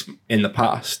mistakes in the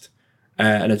past,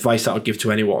 and advice that I'd give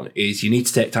to anyone, is you need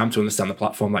to take time to understand the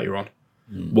platform that you're on.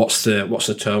 What's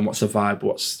the tone? What's the vibe?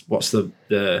 What's the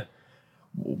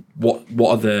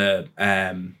what are the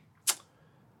I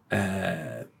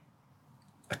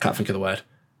can't think of the word,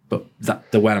 but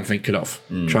the word I'm thinking of.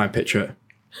 Try and picture it.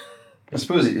 I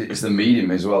suppose it's the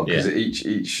medium as well, because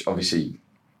each obviously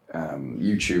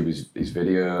YouTube is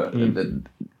video,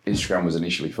 Instagram was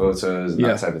initially photos and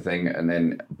that type of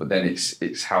thing, but then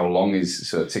it's how long is,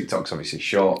 so TikTok's obviously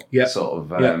short, sort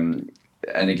of,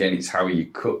 and again it's how you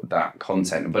cut that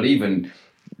content, but even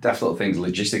daft little things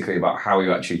logistically about how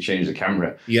you actually change the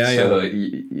camera.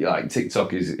 Like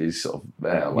TikTok is sort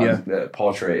of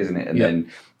portrait, isn't it? And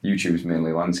then YouTube's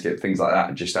mainly landscape, things like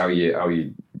that. Just how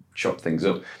you chop things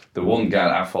up. The one guy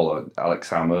that I follow, Alex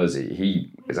Harmozy, he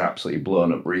is absolutely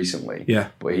blown up recently. Yeah.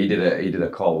 But he did a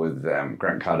call with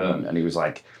Grant Cardone, and he was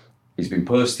like, he's been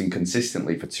posting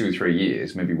consistently for 2 or 3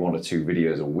 years, maybe 1 or 2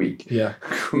 videos a week. Yeah.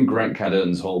 Grant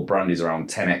Cardone's whole brand is around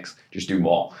 10x, just do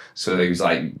more. So he was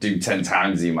like, do 10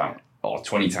 times the amount, or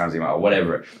 20 times the amount, or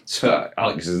whatever. So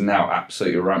Alex is now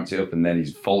absolutely ramped it up, and then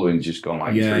his following's just gone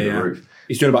like through the roof.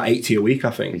 He's doing about 80 a week,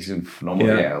 I think. He's doing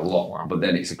phenomenal, a lot. But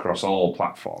then it's across all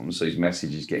platforms, so his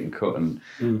message is getting cut and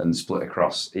split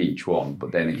across each one.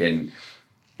 But then again,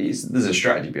 there's a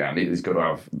strategy behind it. There's got to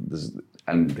have,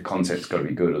 and the content's got to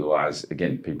be good. Otherwise,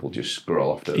 again, people just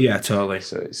scroll off the. Yeah, totally.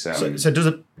 So it's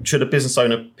should a business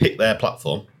owner pick their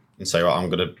platform and say, right, I'm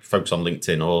going to focus on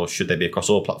LinkedIn, or should they be across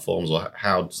all platforms, or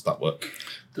how does that work?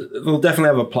 They'll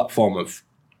definitely have a platform of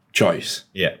choice.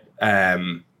 Yeah.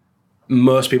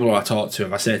 Most people who I talk to,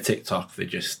 if I say TikTok, they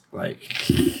just like,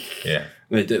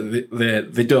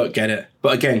 they don't get it.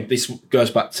 But again, this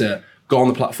goes back to go on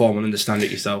the platform and understand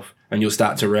it yourself, and you'll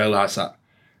start to realise that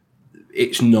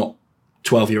it's not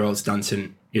 12-year-olds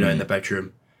dancing, in the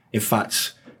bedroom. In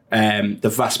fact,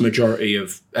 the vast majority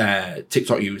of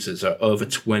TikTok users are over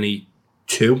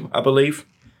 22, I believe.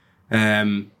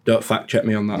 Don't fact check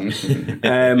me on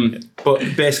that.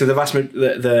 But basically,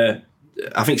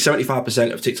 I think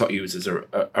 75% of TikTok users are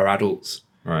adults.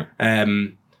 Right.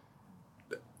 In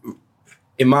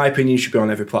my opinion, you should be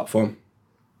on every platform.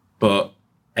 But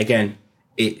again,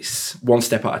 it's one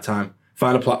step at a time.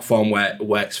 Find a platform where it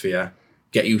works for you.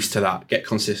 Get used to that. Get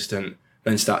consistent.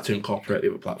 Then start to incorporate the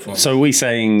other platforms. So are we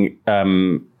saying,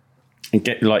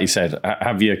 like you said,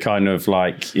 have your kind of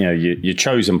like, your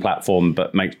chosen platform,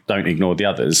 but don't ignore the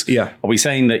others. Yeah. Are we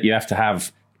saying that you have to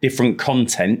have different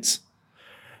content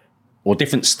or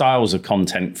different styles of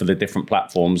content for the different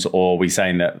platforms? Or are we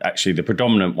saying that actually the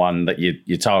predominant one that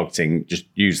you're targeting, just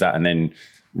use that and then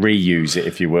reuse it,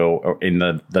 if you will, in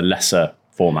the lesser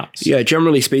formats? Yeah,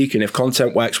 generally speaking, if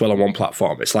content works well on one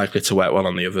platform, it's likely to work well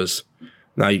on the others.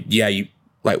 Now,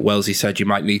 like Wellesley said, you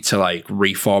might need to like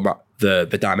reformat the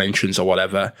dimensions or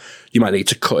whatever. You might need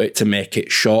to cut it to make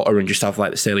it shorter and just have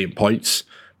like the salient points.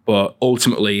 But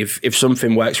ultimately, if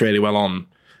something works really well on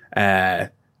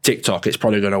TikTok, it's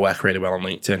probably going to work really well on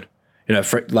LinkedIn. You know,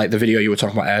 for, like the video you were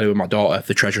talking about earlier with my daughter,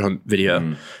 the treasure hunt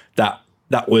video,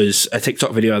 that was a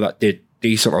TikTok video that did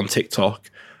decent on TikTok.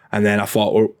 And then I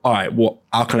thought, well, all right,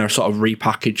 how can I sort of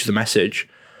repackage the message?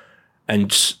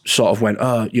 And sort of went,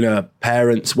 you know,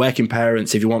 working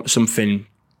parents, if you want something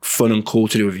fun and cool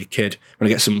to do with your kid, want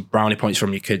to get some brownie points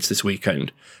from your kids this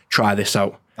weekend, try this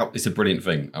out. It's a brilliant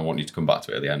thing. I want you to come back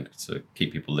to it at the end to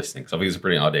keep people listening, because I think it's a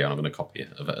brilliant idea and I'm going to copy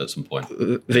it at some point.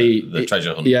 The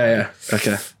treasure hunt. Yeah.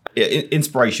 Okay. Yeah,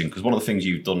 inspiration, because one of the things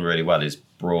you've done really well is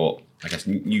brought, I guess,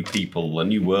 new people, a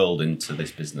new world into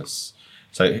this business.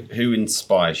 So who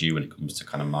inspires you when it comes to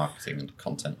kind of marketing and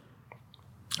content?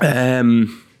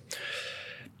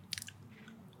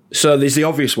 So there's the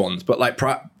obvious ones, but like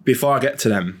before I get to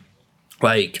them,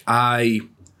 like I,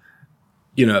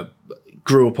 you know,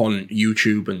 grew up on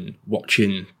YouTube and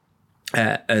watching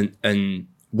and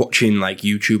watching like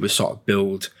YouTubers sort of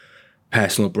build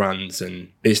personal brands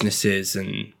and businesses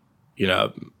and, you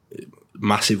know,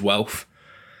 massive wealth.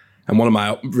 And one of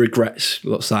my regrets,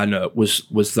 little side note,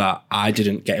 was that I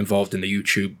didn't get involved in the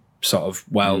YouTube sort of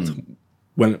world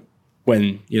when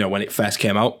it first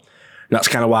came out. And that's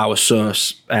kind of why I was so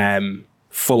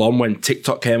full on when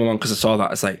TikTok came along, because I saw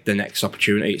that as like the next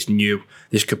opportunity. It's new.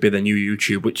 This could be the new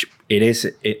YouTube, which it is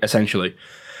essentially.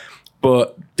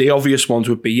 But the obvious ones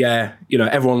would be,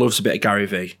 everyone loves a bit of Gary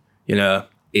Vee. You know,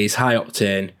 he's high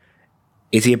octane.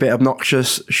 Is he a bit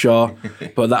obnoxious? Sure.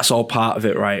 But that's all part of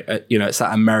it, right? It's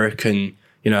that American,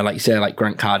 like you say, like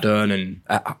Grant Cardone and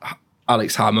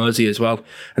Alex Hormozy as well.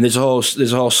 And there's a whole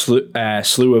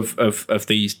slew of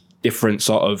these different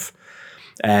sort of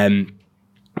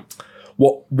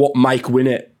what Mike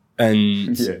Winnett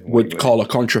would call a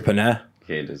contrepreneur.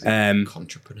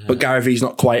 Contrepreneur. But Gary Vee's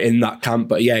not quite in that camp.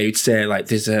 But yeah, you'd say like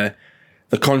there's the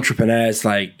contrepreneurs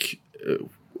like.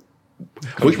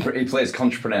 He plays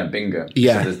contrepreneur bingo.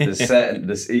 Yeah. So there's certain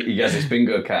he gets this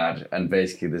bingo card, and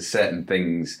basically there's certain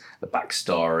things, the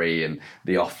backstory and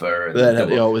the offer. And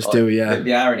they always do. Yeah.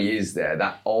 The irony is there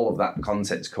that all of that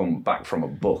content's come back from a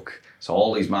book. So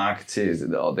all these marketers,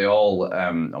 they all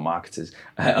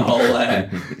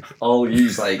all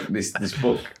use like this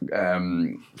book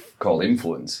called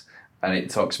Influence. And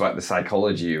it talks about the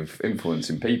psychology of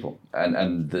influencing people,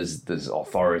 and there's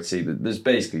authority. There's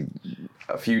basically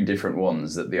a few different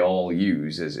ones that they all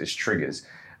use as triggers.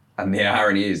 And the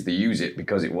irony is they use it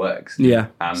because it works. Yeah.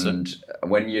 And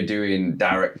when you're doing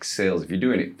direct sales, if you're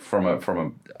doing it from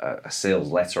a sales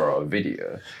letter or a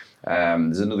video,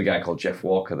 there's another guy called Jeff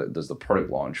Walker that does the product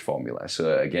launch formula.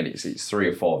 So again, it's 3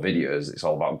 or 4 videos. It's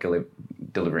all about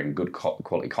delivering good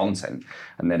quality content,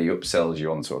 and then he upsells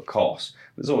you onto a course.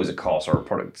 There's always a course or a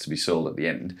product to be sold at the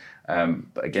end.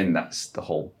 But again, that's the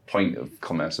whole point of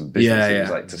commerce and business.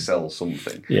 It's like to sell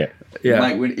something. Yeah.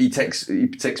 Like when he takes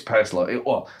personal,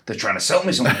 they're trying to sell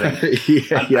me something.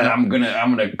 And I'm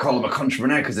gonna call them a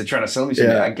entrepreneur because they're trying to sell me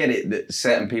something. I get it that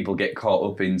certain people get caught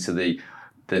up into the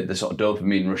sort of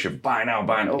dopamine rush of buy now, I'm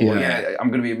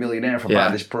going to be a millionaire if I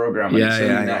buy this program, and it's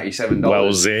only $97.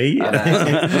 Well, Z. I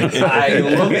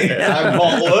love it. I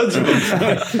bought loads of them.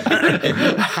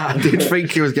 I did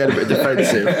think he was getting a bit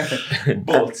defensive.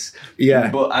 But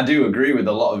I do agree with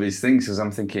a lot of his things, because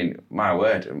I'm thinking, my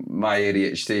word, my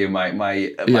ADHD and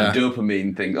my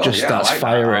dopamine thing just starts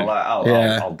firing.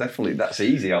 I'll definitely, that's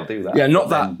easy, I'll do that. Yeah, not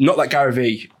that Gary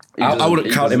Vee. I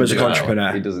wouldn't count him as a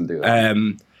entrepreneur. He doesn't do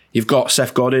that. You've got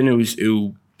Seth Godin,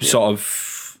 who sort of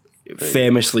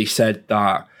famously said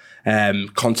that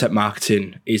content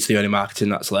marketing is the only marketing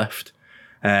that's left.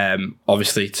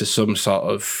 Obviously, to some sort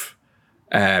of,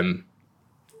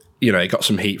 he got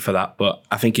some heat for that, but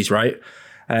I think he's right.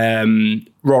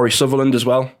 Rory Sutherland as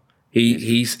well.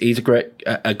 He's a great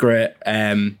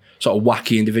sort of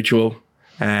wacky individual,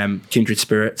 kindred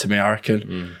spirit to me, I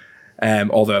reckon.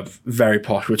 Although very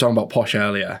posh. We were talking about posh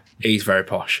earlier. He's very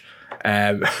posh.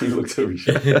 He looked so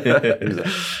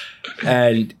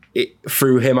and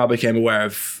through him, I became aware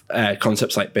of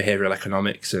concepts like behavioral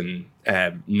economics and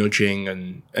nudging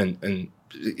and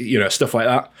stuff like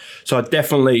that. So I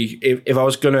definitely, if I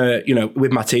was gonna,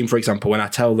 with my team, for example, when I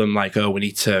tell them like, you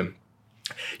need to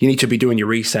be doing your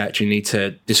research, you need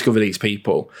to discover these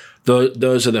people.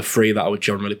 Those are the 3 that I would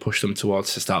generally push them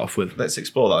towards to start off with. Let's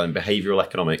explore that in behavioral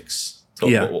economics.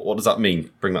 What does that mean?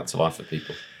 Bring that to life for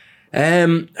people.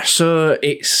 In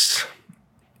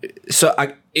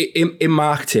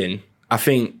marketing, I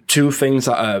think 2 things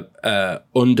that are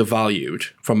undervalued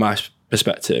from my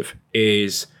perspective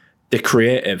is the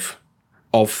creative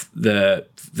of the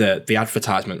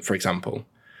advertisement, for example.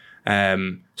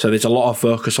 So there's a lot of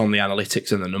focus on the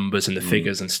analytics and the numbers and the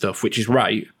figures and stuff, which is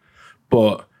right,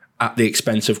 but at the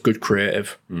expense of good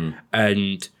creative.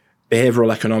 And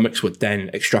behavioral economics would then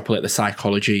extrapolate the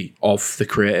psychology of the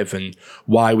creative and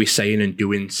why we're saying and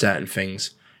doing certain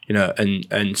things, you know,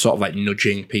 and sort of like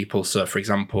nudging people. So, for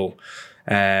example,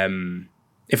 in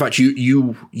fact,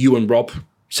 you and Rob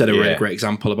said a really great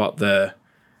example about the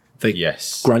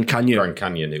Grand Canyon. Grand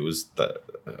Canyon. It was that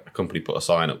a company put a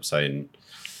sign up saying,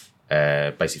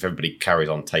 basically, if everybody carries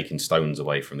on taking stones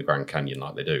away from the Grand Canyon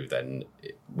like they do, then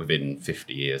within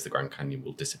 50 years, the Grand Canyon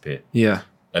will disappear. Yeah.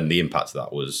 And the impact of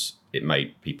that was it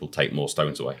made people take more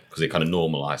stones away because it kind of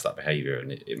normalised that behaviour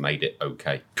and it made it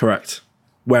okay. Correct.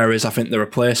 Whereas I think the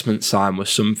replacement sign was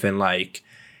something like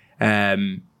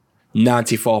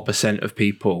 94% of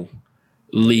people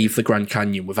leave the Grand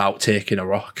Canyon without taking a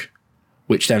rock,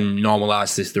 which then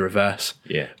normalises the reverse.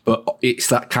 Yeah. But it's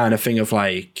that kind of thing of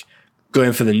like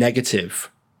going for the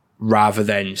negative rather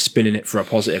than spinning it for a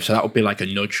positive. So that would be like a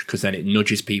nudge, because then it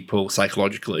nudges people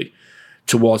psychologically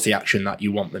towards the action that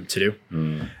you want them to do.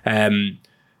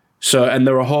 So, and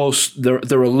there are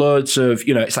there are loads of,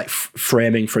 you know, it's like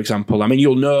framing, for example. I mean,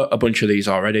 you'll know a bunch of these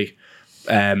already,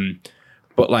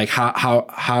 but like how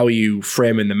are you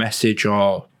framing the message,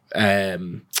 or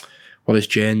what does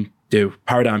Jane do?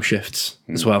 Paradigm shifts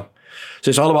as well. So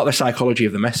it's all about the psychology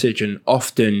of the message, and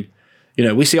often, you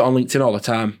know, we see it on LinkedIn all the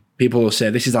time. People will say,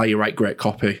 "This is how you write great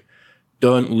copy."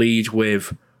 Don't lead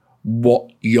with what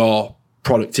your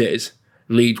product is.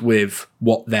 Lead with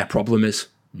what their problem is.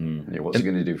 Yeah, what's it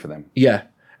going to do for them? Yeah,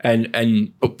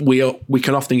 and we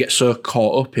can often get so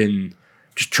caught up in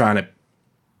just trying to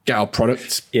get our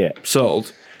products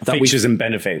sold. Features and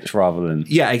benefits rather than...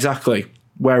 Yeah, exactly.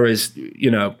 Whereas,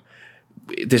 you know,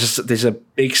 there's a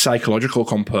big psychological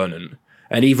component.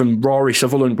 And even Rory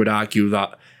Sutherland would argue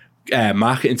that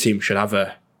marketing team should have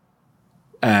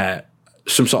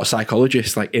some sort of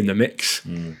psychologist like in the mix.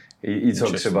 He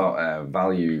talks about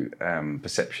value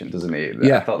perception, doesn't he?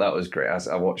 Yeah. I thought that was great.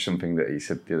 I watched something that he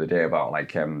said the other day about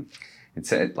like, it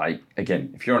said like,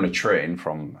 again, if you're on a train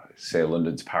from say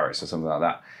London to Paris or something like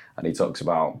that, and he talks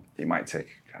about it might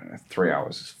take 3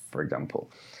 hours, for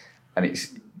example, and it's,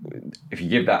 if you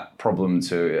give that problem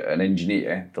to an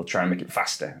engineer, they'll try and make it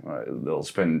faster. They'll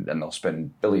spend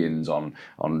billions on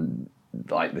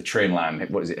like the train line.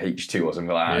 What is it, H2 or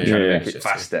something like that, trying to make it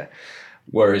faster.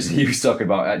 Whereas he was talking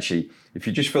about actually, if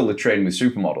you just fill the train with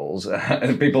supermodels,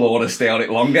 people will want to stay on it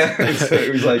longer. So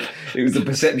it was like, it was the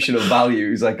perception of value.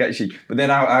 It was like actually, but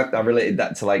then I related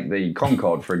that to like the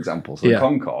Concorde, for example. So the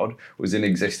Concorde was in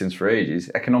existence for ages.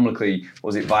 Economically,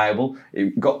 was it viable?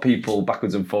 It got people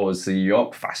backwards and forwards to New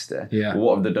York faster. Yeah. But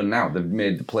what have they done now? They've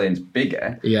made the planes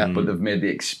bigger, but they've made the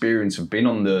experience of being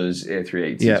on those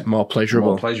A380s more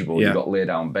pleasurable. Yeah. You've got lay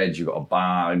down beds, you've got a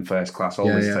bar in first class, all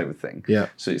this type of thing. Yeah.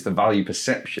 So it's the value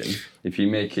perception. If you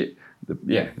make it,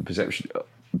 the perception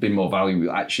being more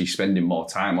valuable, actually spending more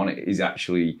time on it is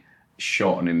actually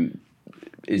shortening.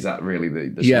 Is that really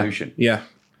the solution? Yeah,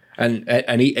 and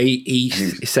he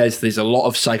says there's a lot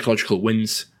of psychological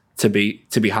wins to be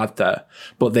had there,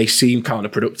 but they seem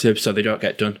counterproductive, so they don't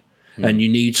get done. And you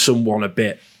need someone a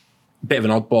bit of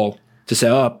an oddball to say,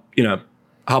 oh, you know,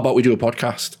 how about we do a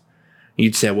podcast? And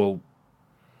you'd say, well,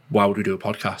 why would we do a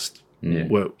podcast?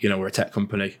 We're a tech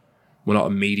company. We're not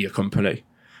a media company.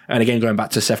 And again, going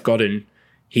back to Seth Godin,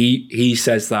 he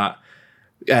says that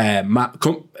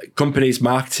companies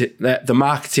market the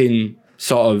marketing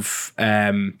sort of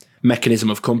mechanism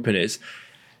of companies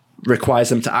requires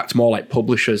them to act more like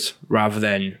publishers rather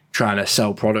than trying to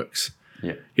sell products.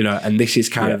 Yeah. You know, and this is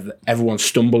kind of everyone's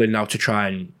stumbling now to try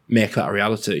and make that a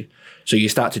reality. So you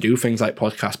start to do things like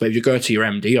podcasts, but if you go to your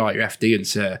MD or your FD and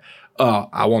say, "Oh,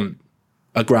 I want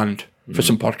 $1,000 for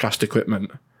some podcast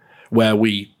equipment," where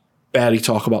we barely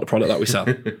talk about the product that we sell.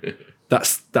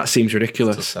 that seems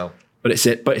ridiculous. But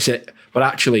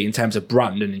actually, in terms of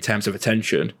brand and in terms of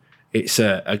attention, it's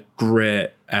a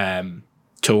great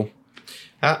tool.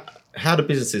 How do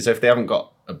businesses, if they haven't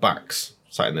got a backs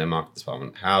sat in their market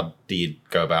department, how do you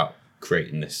go about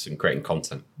creating this and creating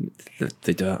content?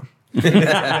 They don't. They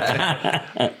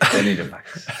need a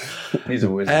backs. He's a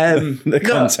wizard. The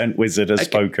content wizard has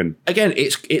spoken. Again,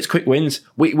 it's quick wins.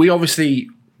 We obviously,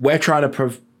 we're trying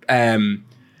to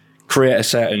create a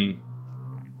certain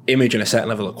image and a certain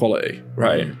level of quality,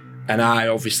 right? And I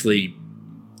obviously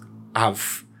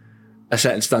have a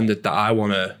certain standard that I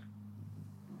want to,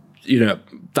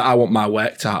 that I want my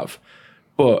work to have.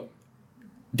 But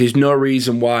there's no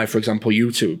reason why, for example,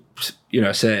 YouTube,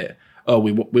 say, oh,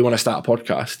 we want to start a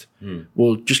podcast.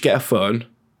 We'll just get a phone,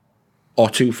 or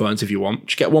 2 phones if you want.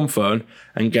 Just get 1 phone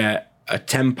and get a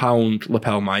 £10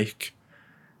 lapel mic,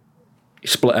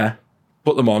 splitter,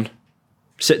 put them on,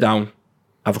 sit down,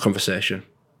 have a conversation.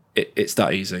 It's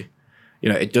that easy.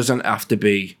 It doesn't have to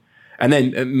be. And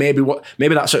then maybe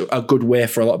that's a good way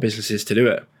for a lot of businesses to do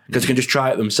it, because they can just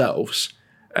try it themselves.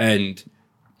 And,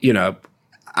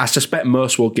 I suspect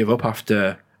most will give up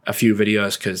after a few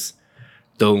videos because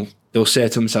they'll say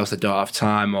to themselves they don't have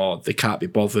time, or they can't be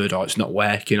bothered, or it's not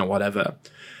working, or whatever.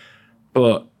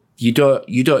 But you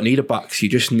don't need a box. You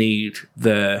just need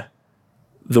the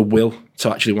will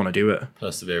to actually want to do it.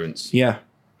 Perseverance. Yeah,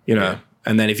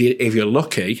 And then if you're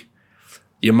lucky,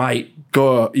 you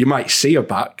might see a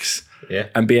box. Yeah.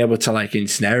 And be able to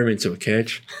ensnare him into a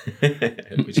cage.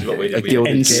 Which is what we did.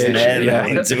 Ensnare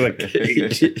him into a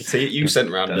cage. See, you sent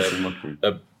around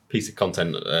a piece of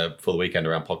content for the weekend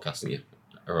around podcasting.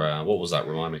 What was that?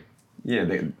 Remind me. Yeah,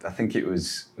 I think it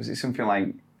was it something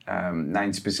like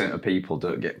 90% of people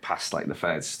don't get past the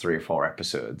first 3 or 4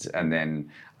 episodes, and then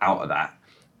out of that,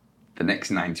 the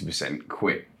next 90%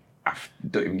 quit.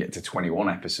 Don't even get to 21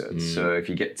 episodes. So if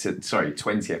you get to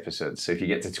 20 episodes. So if you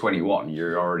get to 21,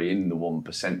 you're already in the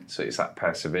 1%. So it's that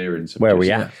perseverance. Where are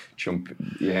we at?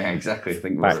 Yeah, exactly. I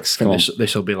think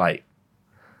this will be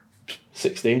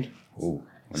 16. Ooh,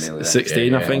 we're nearly there.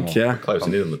 16, I think. Yeah, close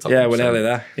and near the top. Yeah, we're nearly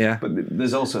there. Yeah, but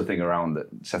there's also a thing around that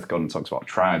Seth Godin talks about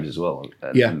tribes as well.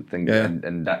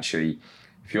 And actually,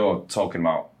 if you're talking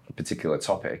about a particular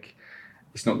topic,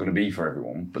 it's not going to be for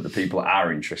everyone, but the people that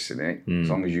are interested in it, as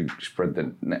long as you spread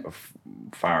the net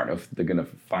far enough, they're going to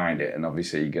find it, and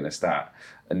obviously you're going to start.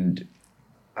 And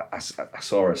I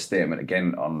saw a statement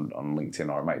again on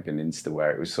LinkedIn, or it might have been Insta,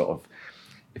 where it was sort of,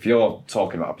 if you're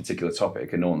talking about a particular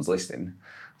topic and no one's listening,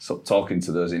 stop talking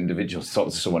to those individuals,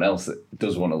 talk to someone else that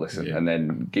does want to listen, and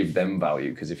then give them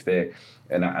value. Because if they,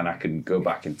 and I can go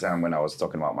back in time when I was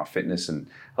talking about my fitness and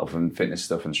health and fitness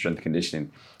stuff and strength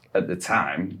conditioning. At the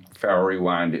time, if I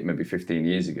rewind it maybe 15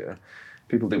 years ago,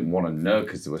 people didn't want to know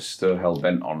because they were so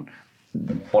hell-bent on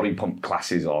body pump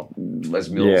classes or Les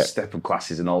Mills step-up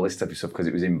classes and all this type of stuff because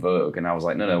it was in vogue. And I was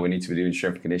like, no, we need to be doing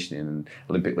strength conditioning and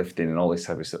Olympic lifting and all this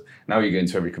type of stuff. Now you go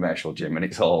into every commercial gym and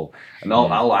it's all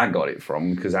I got it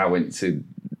from because I went to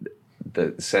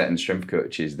the certain strength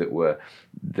coaches that were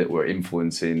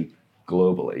influencing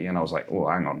globally, and I was like, oh,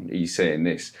 hang on, he's saying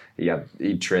this.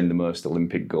 He trained the most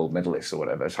Olympic gold medalists or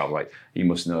whatever. So I was like, he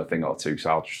must know a thing or two. So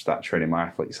I'll start training my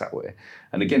athletes that way.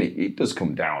 And again, it does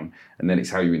come down, and then it's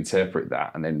how you interpret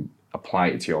that, and then apply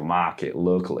it to your market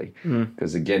locally.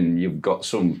 Because again, you've got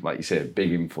some, like you say,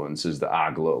 big influencers that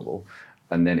are global,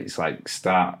 and then it's like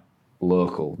start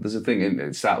local. There's a thing in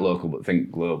it, start local but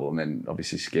think global, and then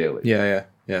obviously scale it. Yeah,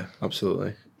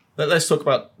 absolutely. Let's talk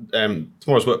about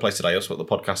tomorrow's workplace today. That's what the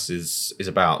podcast is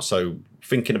about. So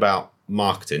thinking about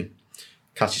marketing,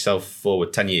 cast yourself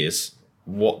forward 10 years.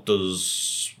 What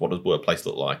does workplace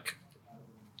look like?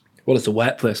 What does the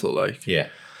workplace look like? Yeah.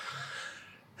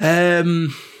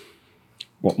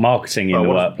 What marketing in the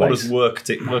workplace? What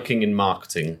does working in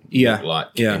marketing look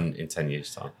like in 10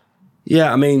 years' time?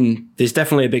 Yeah, I mean, there's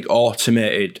definitely a big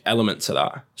automated element to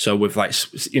that. So with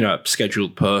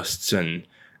scheduled posts and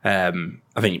I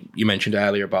think you mentioned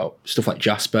earlier about stuff like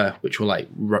Jasper, which will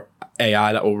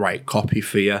AI that will write copy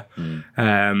for you.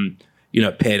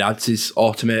 Paid ads is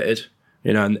automated,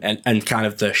 and kind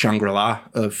of the Shangri-La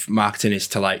of marketing is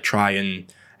to try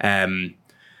and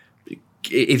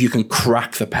if you can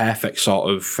crack the perfect sort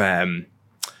of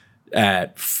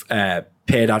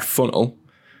paid ad funnel,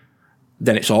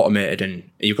 then it's automated and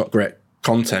you've got great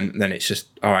content. Then it's just,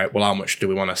 all right, well, how much do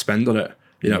we want to spend on it?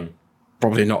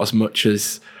 Probably not as much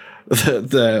as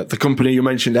the company you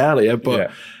mentioned earlier, but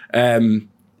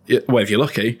if you're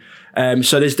lucky.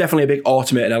 So there's definitely a big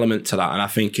automated element to that, and I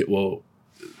think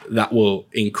that will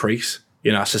increase.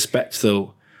 I suspect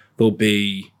we're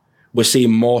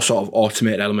seeing more sort of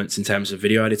automated elements in terms of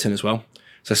video editing as well.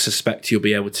 So I suspect you'll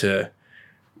be able to,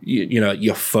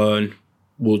 your phone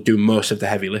will do most of the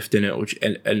heavy lifting,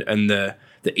 and the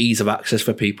ease of access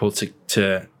for people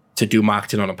to do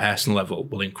marketing on a personal level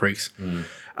will increase.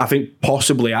 I think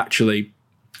possibly actually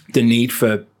the need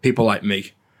for people like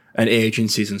me and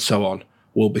agencies and so on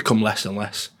will become less and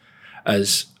less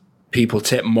as people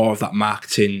take more of that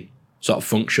marketing sort of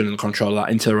function and control of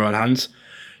that into their own hands.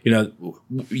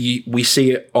 We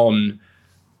see it on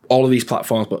all of these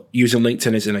platforms, but using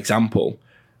LinkedIn as an example,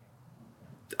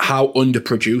 how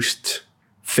underproduced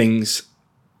things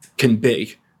can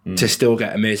be to still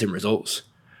get amazing results.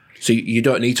 So you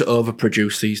don't need to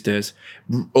overproduce these days.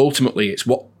 Ultimately, it's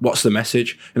what's the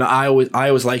message. I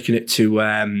always liken it to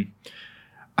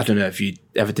I don't know if you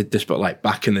ever did this, but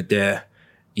back in the day,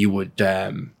 you would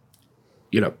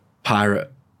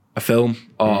pirate a film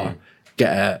or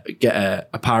get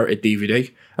a pirated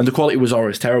DVD, and the quality was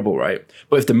always terrible, right?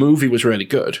 But if the movie was really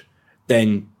good,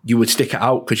 then you would stick it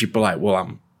out because you'd be like,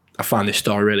 well, I find this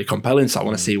story really compelling, so I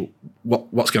want to see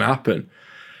what's going to happen.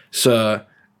 So,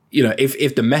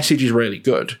 if the message is really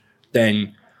good,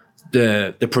 then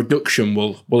the production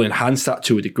will enhance that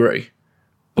to a degree,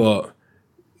 but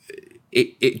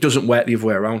it doesn't work the other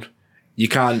way around. You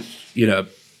can't,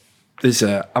 there's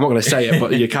I'm not going to say it,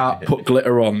 but you can't put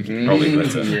glitter on. Probably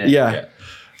glitter. Yeah.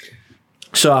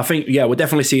 So I think, we'll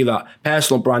definitely see that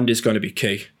personal brand is going to be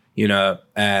key,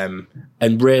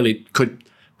 and really could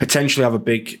potentially have a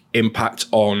big impact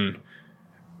on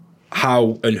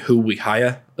how and who we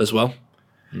hire as well.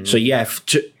 So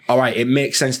all right, it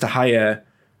makes sense to hire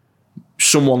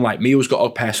someone like me who's got a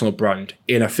personal brand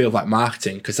in a field like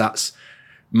marketing, because that's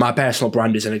my personal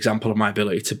brand is an example of my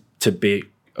ability to be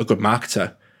a good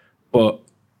marketer. But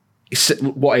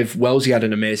what if Wellesley had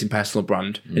an amazing personal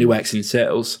brand and he works in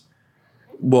sales?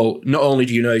 Well, not only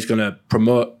do you know he's going to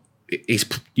promote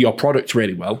your product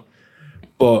really well,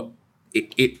 but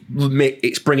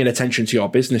it's bringing attention to your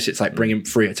business. It's like bringing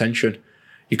free attention.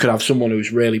 You could have someone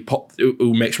who's really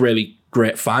who makes really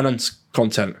great finance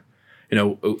content,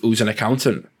 who's an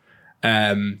accountant,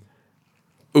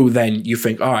 who then you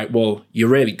think, all right, well, you're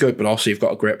really good, but also you've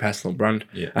got a great personal brand.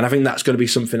 Yeah. And I think that's going to be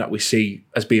something that we see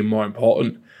as being more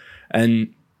important.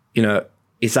 And,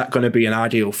 is that going to be an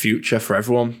ideal future for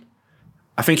everyone?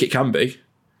 I think it can be.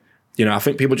 I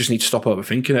think people just need to stop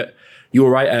overthinking it. You were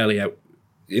right earlier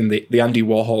in the Andy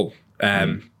Warhol.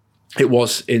 It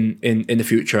was in the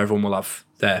future, everyone will have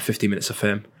their 50 minutes of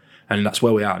fame. And that's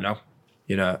where we are now,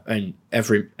 and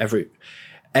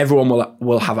everyone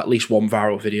will have at least one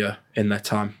viral video in their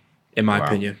time, in my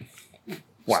opinion.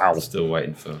 Wow. Still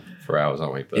waiting for hours,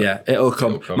 aren't we? But it'll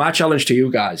come. My challenge to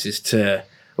you guys is to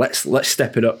let's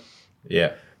step it up.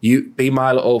 Yeah. You be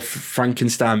my little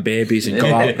Frankenstein babies and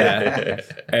go out there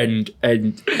and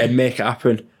make it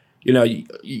happen.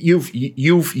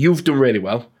 You've done really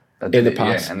well in the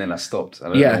past. Yeah, and then I stopped. I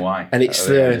don't know why. And it's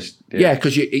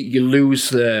because you lose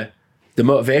the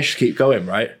motivation to keep going,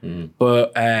 right?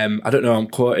 But I don't know, I'm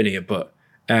quoting here, but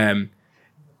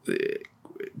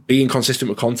being consistent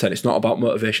with content, it's not about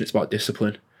motivation, it's about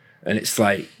discipline. And it's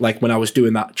like when I was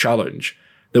doing that challenge,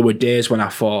 there were days when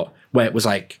where it was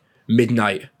like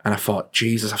midnight and I thought,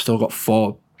 Jesus, I've still got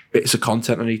 4 bits of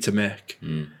content I need to make.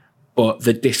 But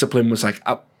the discipline was like,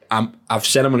 I've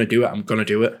said I'm going to do it, I'm going to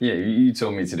do it. Yeah, you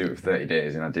told me to do it for 30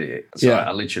 days and I did it. So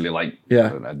I literally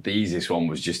the easiest one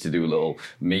was just to do a little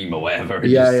meme or whatever.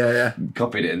 And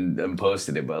copied it and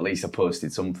posted it, but at least I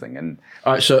posted something. And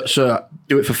all right, so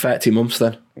do it for 30 months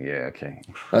then. Yeah, okay.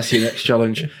 That's your next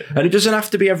challenge. And it doesn't have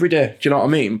to be every day, do you know what I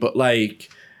mean? But I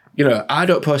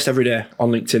don't post every day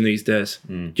on LinkedIn these days,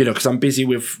 because I'm busy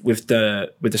with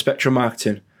the Spectrum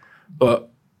marketing. But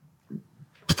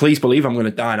please believe I'm going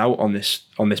to dine out on this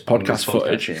podcast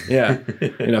footage. Yeah,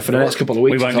 for the next couple of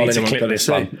weeks. We won't need to clip this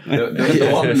one.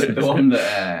 The one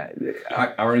that,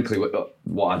 ironically,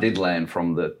 what I did learn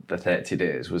from the 30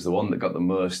 days was the one that got the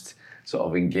most sort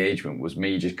of engagement was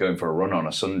me just going for a run on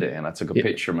a Sunday, and I took a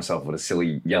picture of myself with a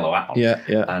silly yellow hat on.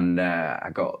 And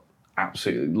I got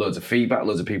absolutely loads of feedback,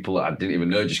 loads of people that I didn't even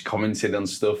know just commented on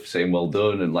stuff, saying well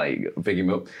done and like bigging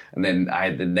me up. And then I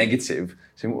had the negative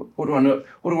saying, what do I know?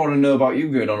 What do I want to know about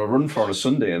you going on a run for on a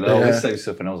Sunday and all this type of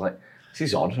stuff? And I was like, this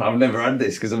is odd. I've never had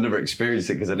this because I've never experienced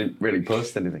it because I didn't really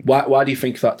post anything. Why do you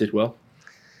think that did well?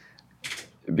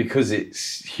 Because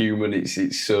it's human,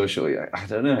 it's social. I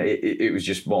don't know. It was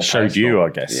just more showed personal. you, I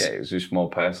guess. Yeah, it was just more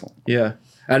personal. Yeah.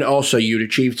 And also, you'd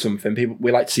achieved something.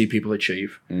 We like to see people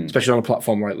achieve, especially on a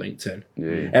platform like LinkedIn.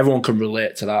 Yeah. Everyone can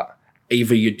relate to that.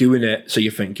 Either you're doing it, so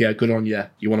you think, yeah, good on you,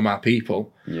 you're one of my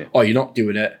people, or you're not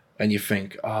doing it, and you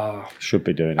think, I should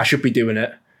be doing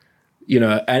it.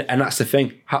 And that's the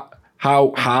thing.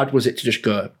 How hard was it to just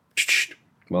go?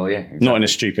 Well, yeah. Exactly. Not in a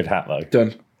stupid hat, though.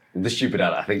 Done. The stupid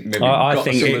hat, I think maybe. I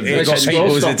think it got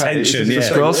people's attention. Yeah.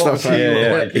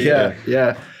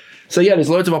 So there's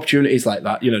loads of opportunities like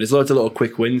that. There's loads of little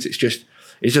quick wins. It's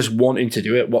just wanting to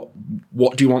do it.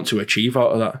 What do you want to achieve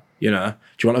out of that? Do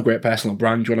you want a great personal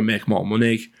brand? Do you want to make more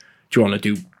money? Do you want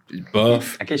to do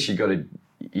both? I guess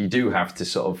you do have to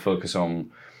sort of focus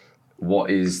on what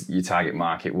is your target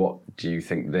market. What do you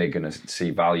think they're going to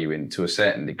see value in to a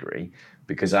certain degree?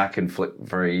 Because I can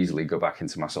very easily go back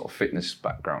into my sort of fitness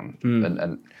background.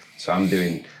 And so I'm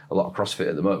doing a lot of CrossFit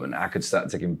at the moment. I could start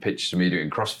taking pictures of me doing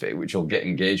CrossFit, which will get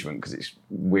engagement because it's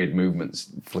weird movements,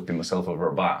 flipping myself over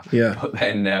a bar. Yeah.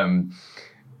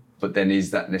 But then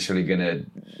is that necessarily going to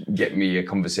get me a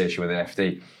conversation with an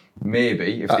FD?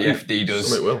 Maybe if the FD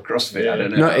does CrossFit, I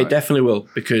don't know. No, it definitely will,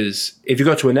 because if you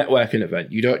go to a networking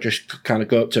event, you don't just kind of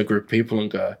go up to a group of people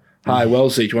and go, "Hi,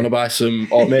 Wellesley, do you want to buy some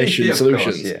automation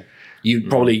solutions?" Course,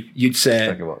 you'd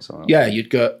say, you'd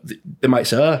go. They might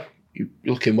say, "Oh, you're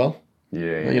looking well.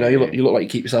 You look like you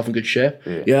keep yourself in good shape."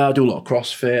 Yeah, I do a lot of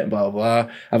CrossFit and blah blah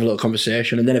blah. Have a little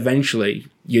conversation, and then eventually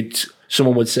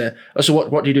someone would say, "Oh, so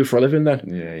what do you do for a living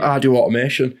then?" I do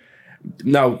automation.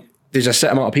 Now, there's a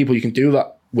set amount of people you can do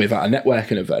that with at a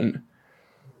networking event,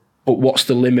 but what's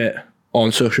the limit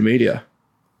on social media?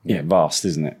 Yeah, vast,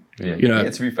 isn't it? Yeah.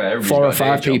 To be fair, 4 or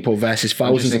 5 people versus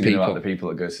thousands of people. About the people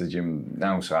that go to the gym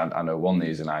now, so I know one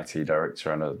is an IT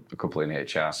director and a couple in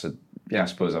HR. So I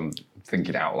suppose I'm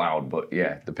thinking out loud, but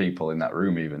the people in that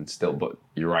room even still. But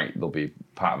you're right, they'll be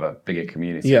part of a bigger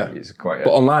community. Yeah, it's quite.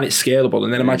 But online, it's scalable,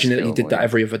 and then imagine that you did that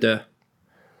every other day,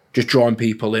 just drawing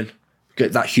people in,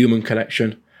 get that human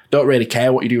connection. Don't really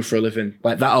care what you do for a living.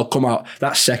 Like, that'll come out.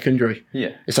 That's secondary. Yeah.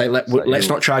 It's like, let's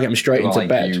not try to get them straight into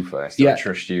bed. You first. I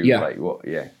trust you. Yeah. Like, what?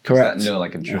 Yeah. Correct.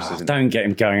 And trust. Don't get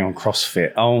him going on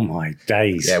CrossFit. Oh my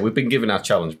days. Yeah, we've been given our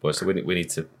challenge, boys, so we need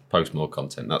to post more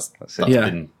content. That's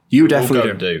it. You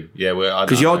definitely do. Yeah,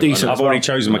 because you're decent. I've already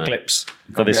chosen my clips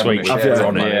for this week. I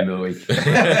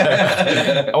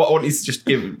want you to just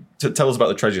tell us about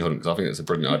the treasure hunt, because I think it's a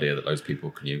brilliant idea that those people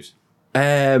can use.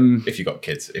 If you've got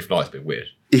kids. If not, it's a bit weird.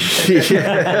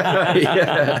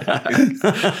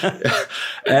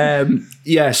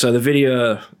 So the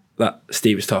video that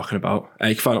Steve was talking about,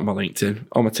 you can find it on my LinkedIn,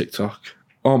 on my TikTok,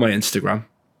 on my Instagram,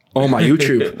 on my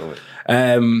YouTube.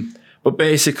 But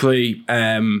basically,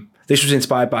 this was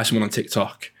inspired by someone on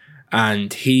TikTok,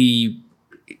 and he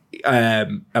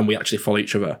and we actually follow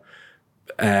each other.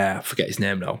 I forget his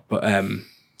name now, but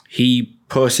he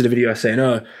posted a video saying,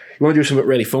 "Oh, you want to do something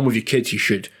really fun with your kids? You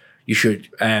should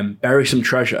bury some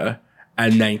treasure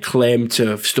and then claim to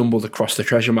have stumbled across the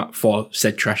treasure map for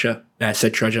said treasure,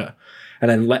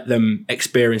 and then let them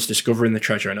experience discovering the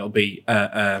treasure, and it'll be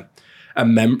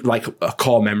like a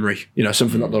core memory,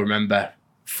 something that they'll remember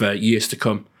for years to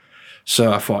come."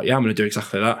 So I thought, I'm going to do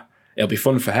exactly that. It'll be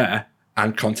fun for her,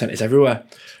 and content is everywhere.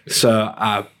 So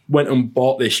I went and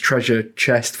bought this treasure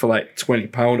chest for like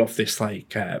 £20 off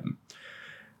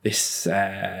this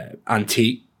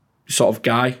antique sort of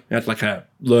guy. He had like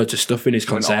loads of stuff in his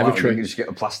conservatory. You just get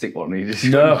a plastic one.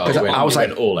 Because I was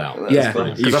like, all out.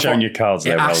 You've shown your cards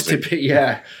there. It has to be,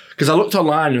 because I looked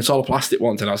online and saw the plastic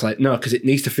ones, and I was like, no, because it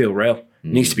needs to feel real.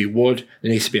 It needs to be wood.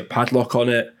 There needs to be a padlock on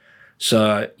it.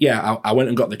 So I went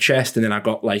and got the chest, and then I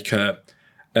got like a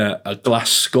glass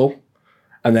skull,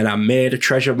 and then I made a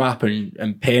treasure map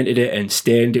and painted it and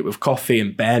stained it with coffee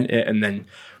and burnt it, and then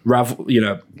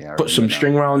put some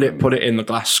string around it, put it in the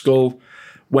glass skull.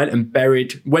 Went and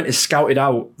scouted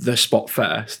out the spot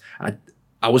first.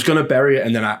 I was going to bury it,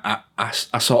 and then I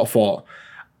sort of thought,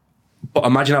 but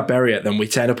imagine I bury it, then we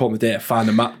turn up on the day, find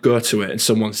the map, go to it, and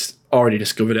someone's already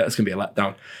discovered it. It's going to be a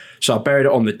letdown. So I buried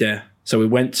it on the day. So we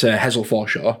went to Hessel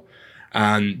Foreshore,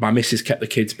 and my missus kept the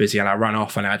kids busy, and I ran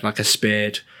off, and I had like a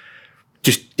spade,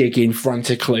 just digging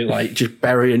frantically, like just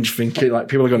burying, thinking like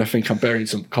people are going to think I'm burying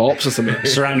some corpse or something.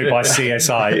 Surrounded by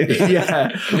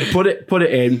CSI. Put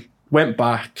it in. Went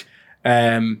back,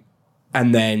 and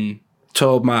then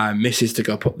told my missus to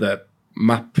go put the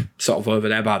map sort of over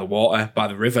there by the water, by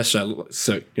the river, so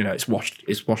it's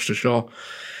washed ashore.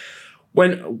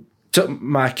 Took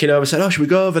my kid over, said, "Oh, should we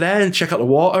go over there and check out the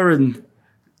water?" And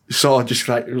sort of just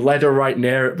like led her right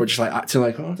near it, but just like acting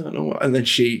like, "Oh, I don't know what." And then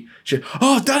she,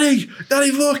 "Oh, daddy,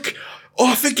 look!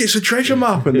 Oh, I think it's a treasure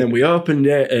map." And then we opened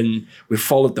it and we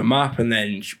followed the map, and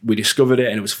then we discovered it,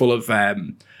 and it was full of.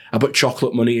 I put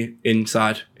chocolate money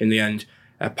inside in the end,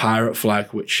 a pirate flag,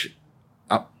 which,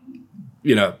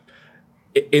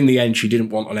 in the end, she didn't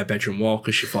want on her bedroom wall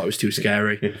because she thought it was too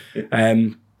scary.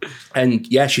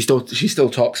 She still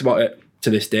talks about it to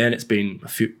this day, and it's been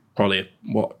probably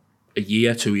a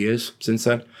year, 2 years since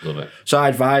then. Love it. So I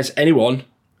advise anyone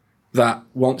that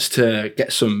wants to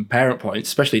get some parent points,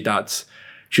 especially dads,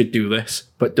 should do this,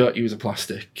 but don't use a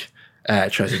plastic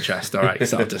treasure chest, all right?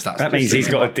 That means he's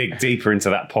got to dig deeper into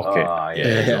that pocket.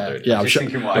 I'm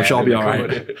sure I'll be all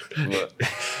right.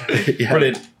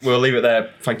 Brilliant. We'll leave it there.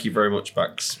 Thank you very much,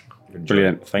 Bax.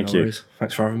 Brilliant. Thank you.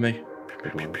 Thanks for having me.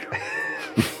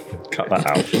 Cut that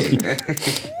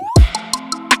out.